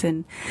experience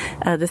and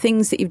the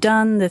things that you've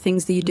done, the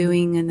things that you're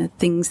doing and the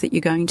things that you're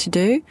going to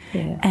do.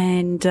 Yeah.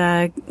 And,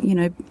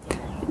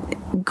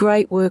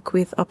 great work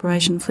with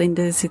Operation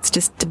Flinders. It's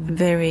just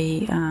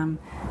very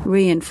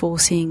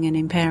reinforcing and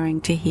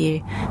empowering to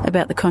hear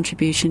about the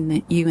contribution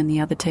that you and the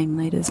other team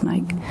leaders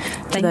make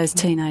to those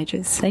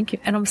teenagers. Thank you.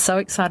 And I'm so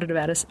excited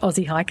about us,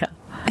 Aussie Hiker.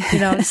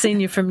 I've seen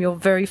you from your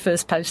very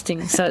first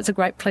posting, so it's a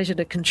great pleasure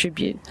to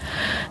contribute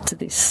to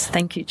this.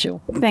 Thank you,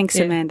 Jill. Thanks,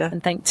 Amanda.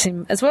 And thanks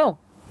Tim as well.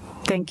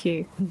 Thank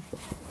you.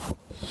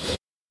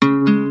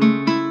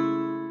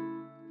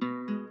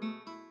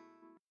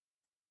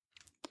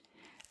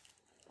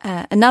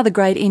 another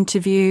great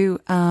interview,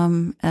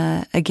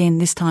 again,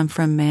 this time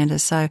from Amanda.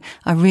 So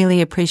I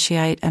really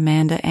appreciate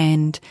Amanda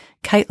and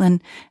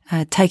Caitlin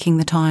taking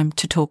the time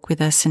to talk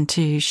with us and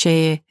to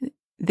share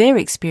their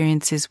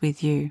experiences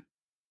with you.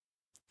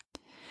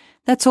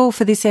 That's all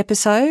for this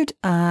episode.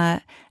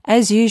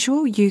 As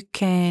usual, you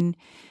can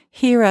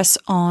hear us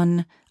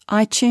on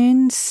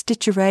iTunes,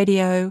 Stitcher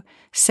Radio,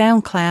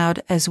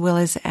 SoundCloud, as well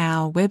as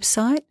our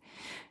website.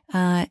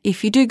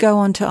 If you do go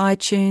onto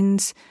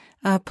iTunes,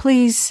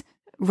 please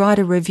write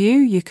a review.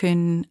 You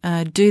can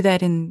do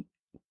that in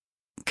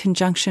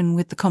conjunction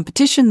with the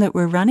competition that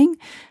we're running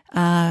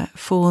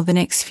for the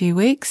next few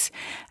weeks.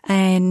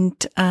 And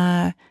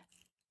our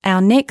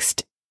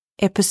next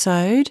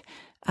episode,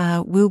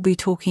 we'll be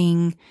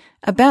talking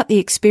about the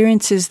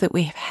experiences that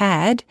we've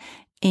had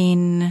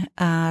in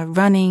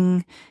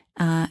running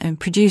and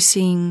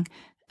producing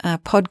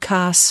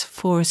podcasts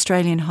for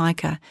Australian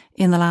Hiker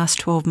in the last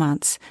 12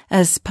 months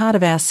as part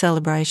of our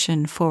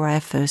celebration for our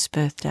first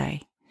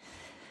birthday.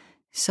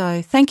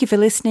 So thank you for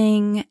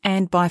listening,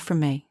 and bye from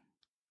me.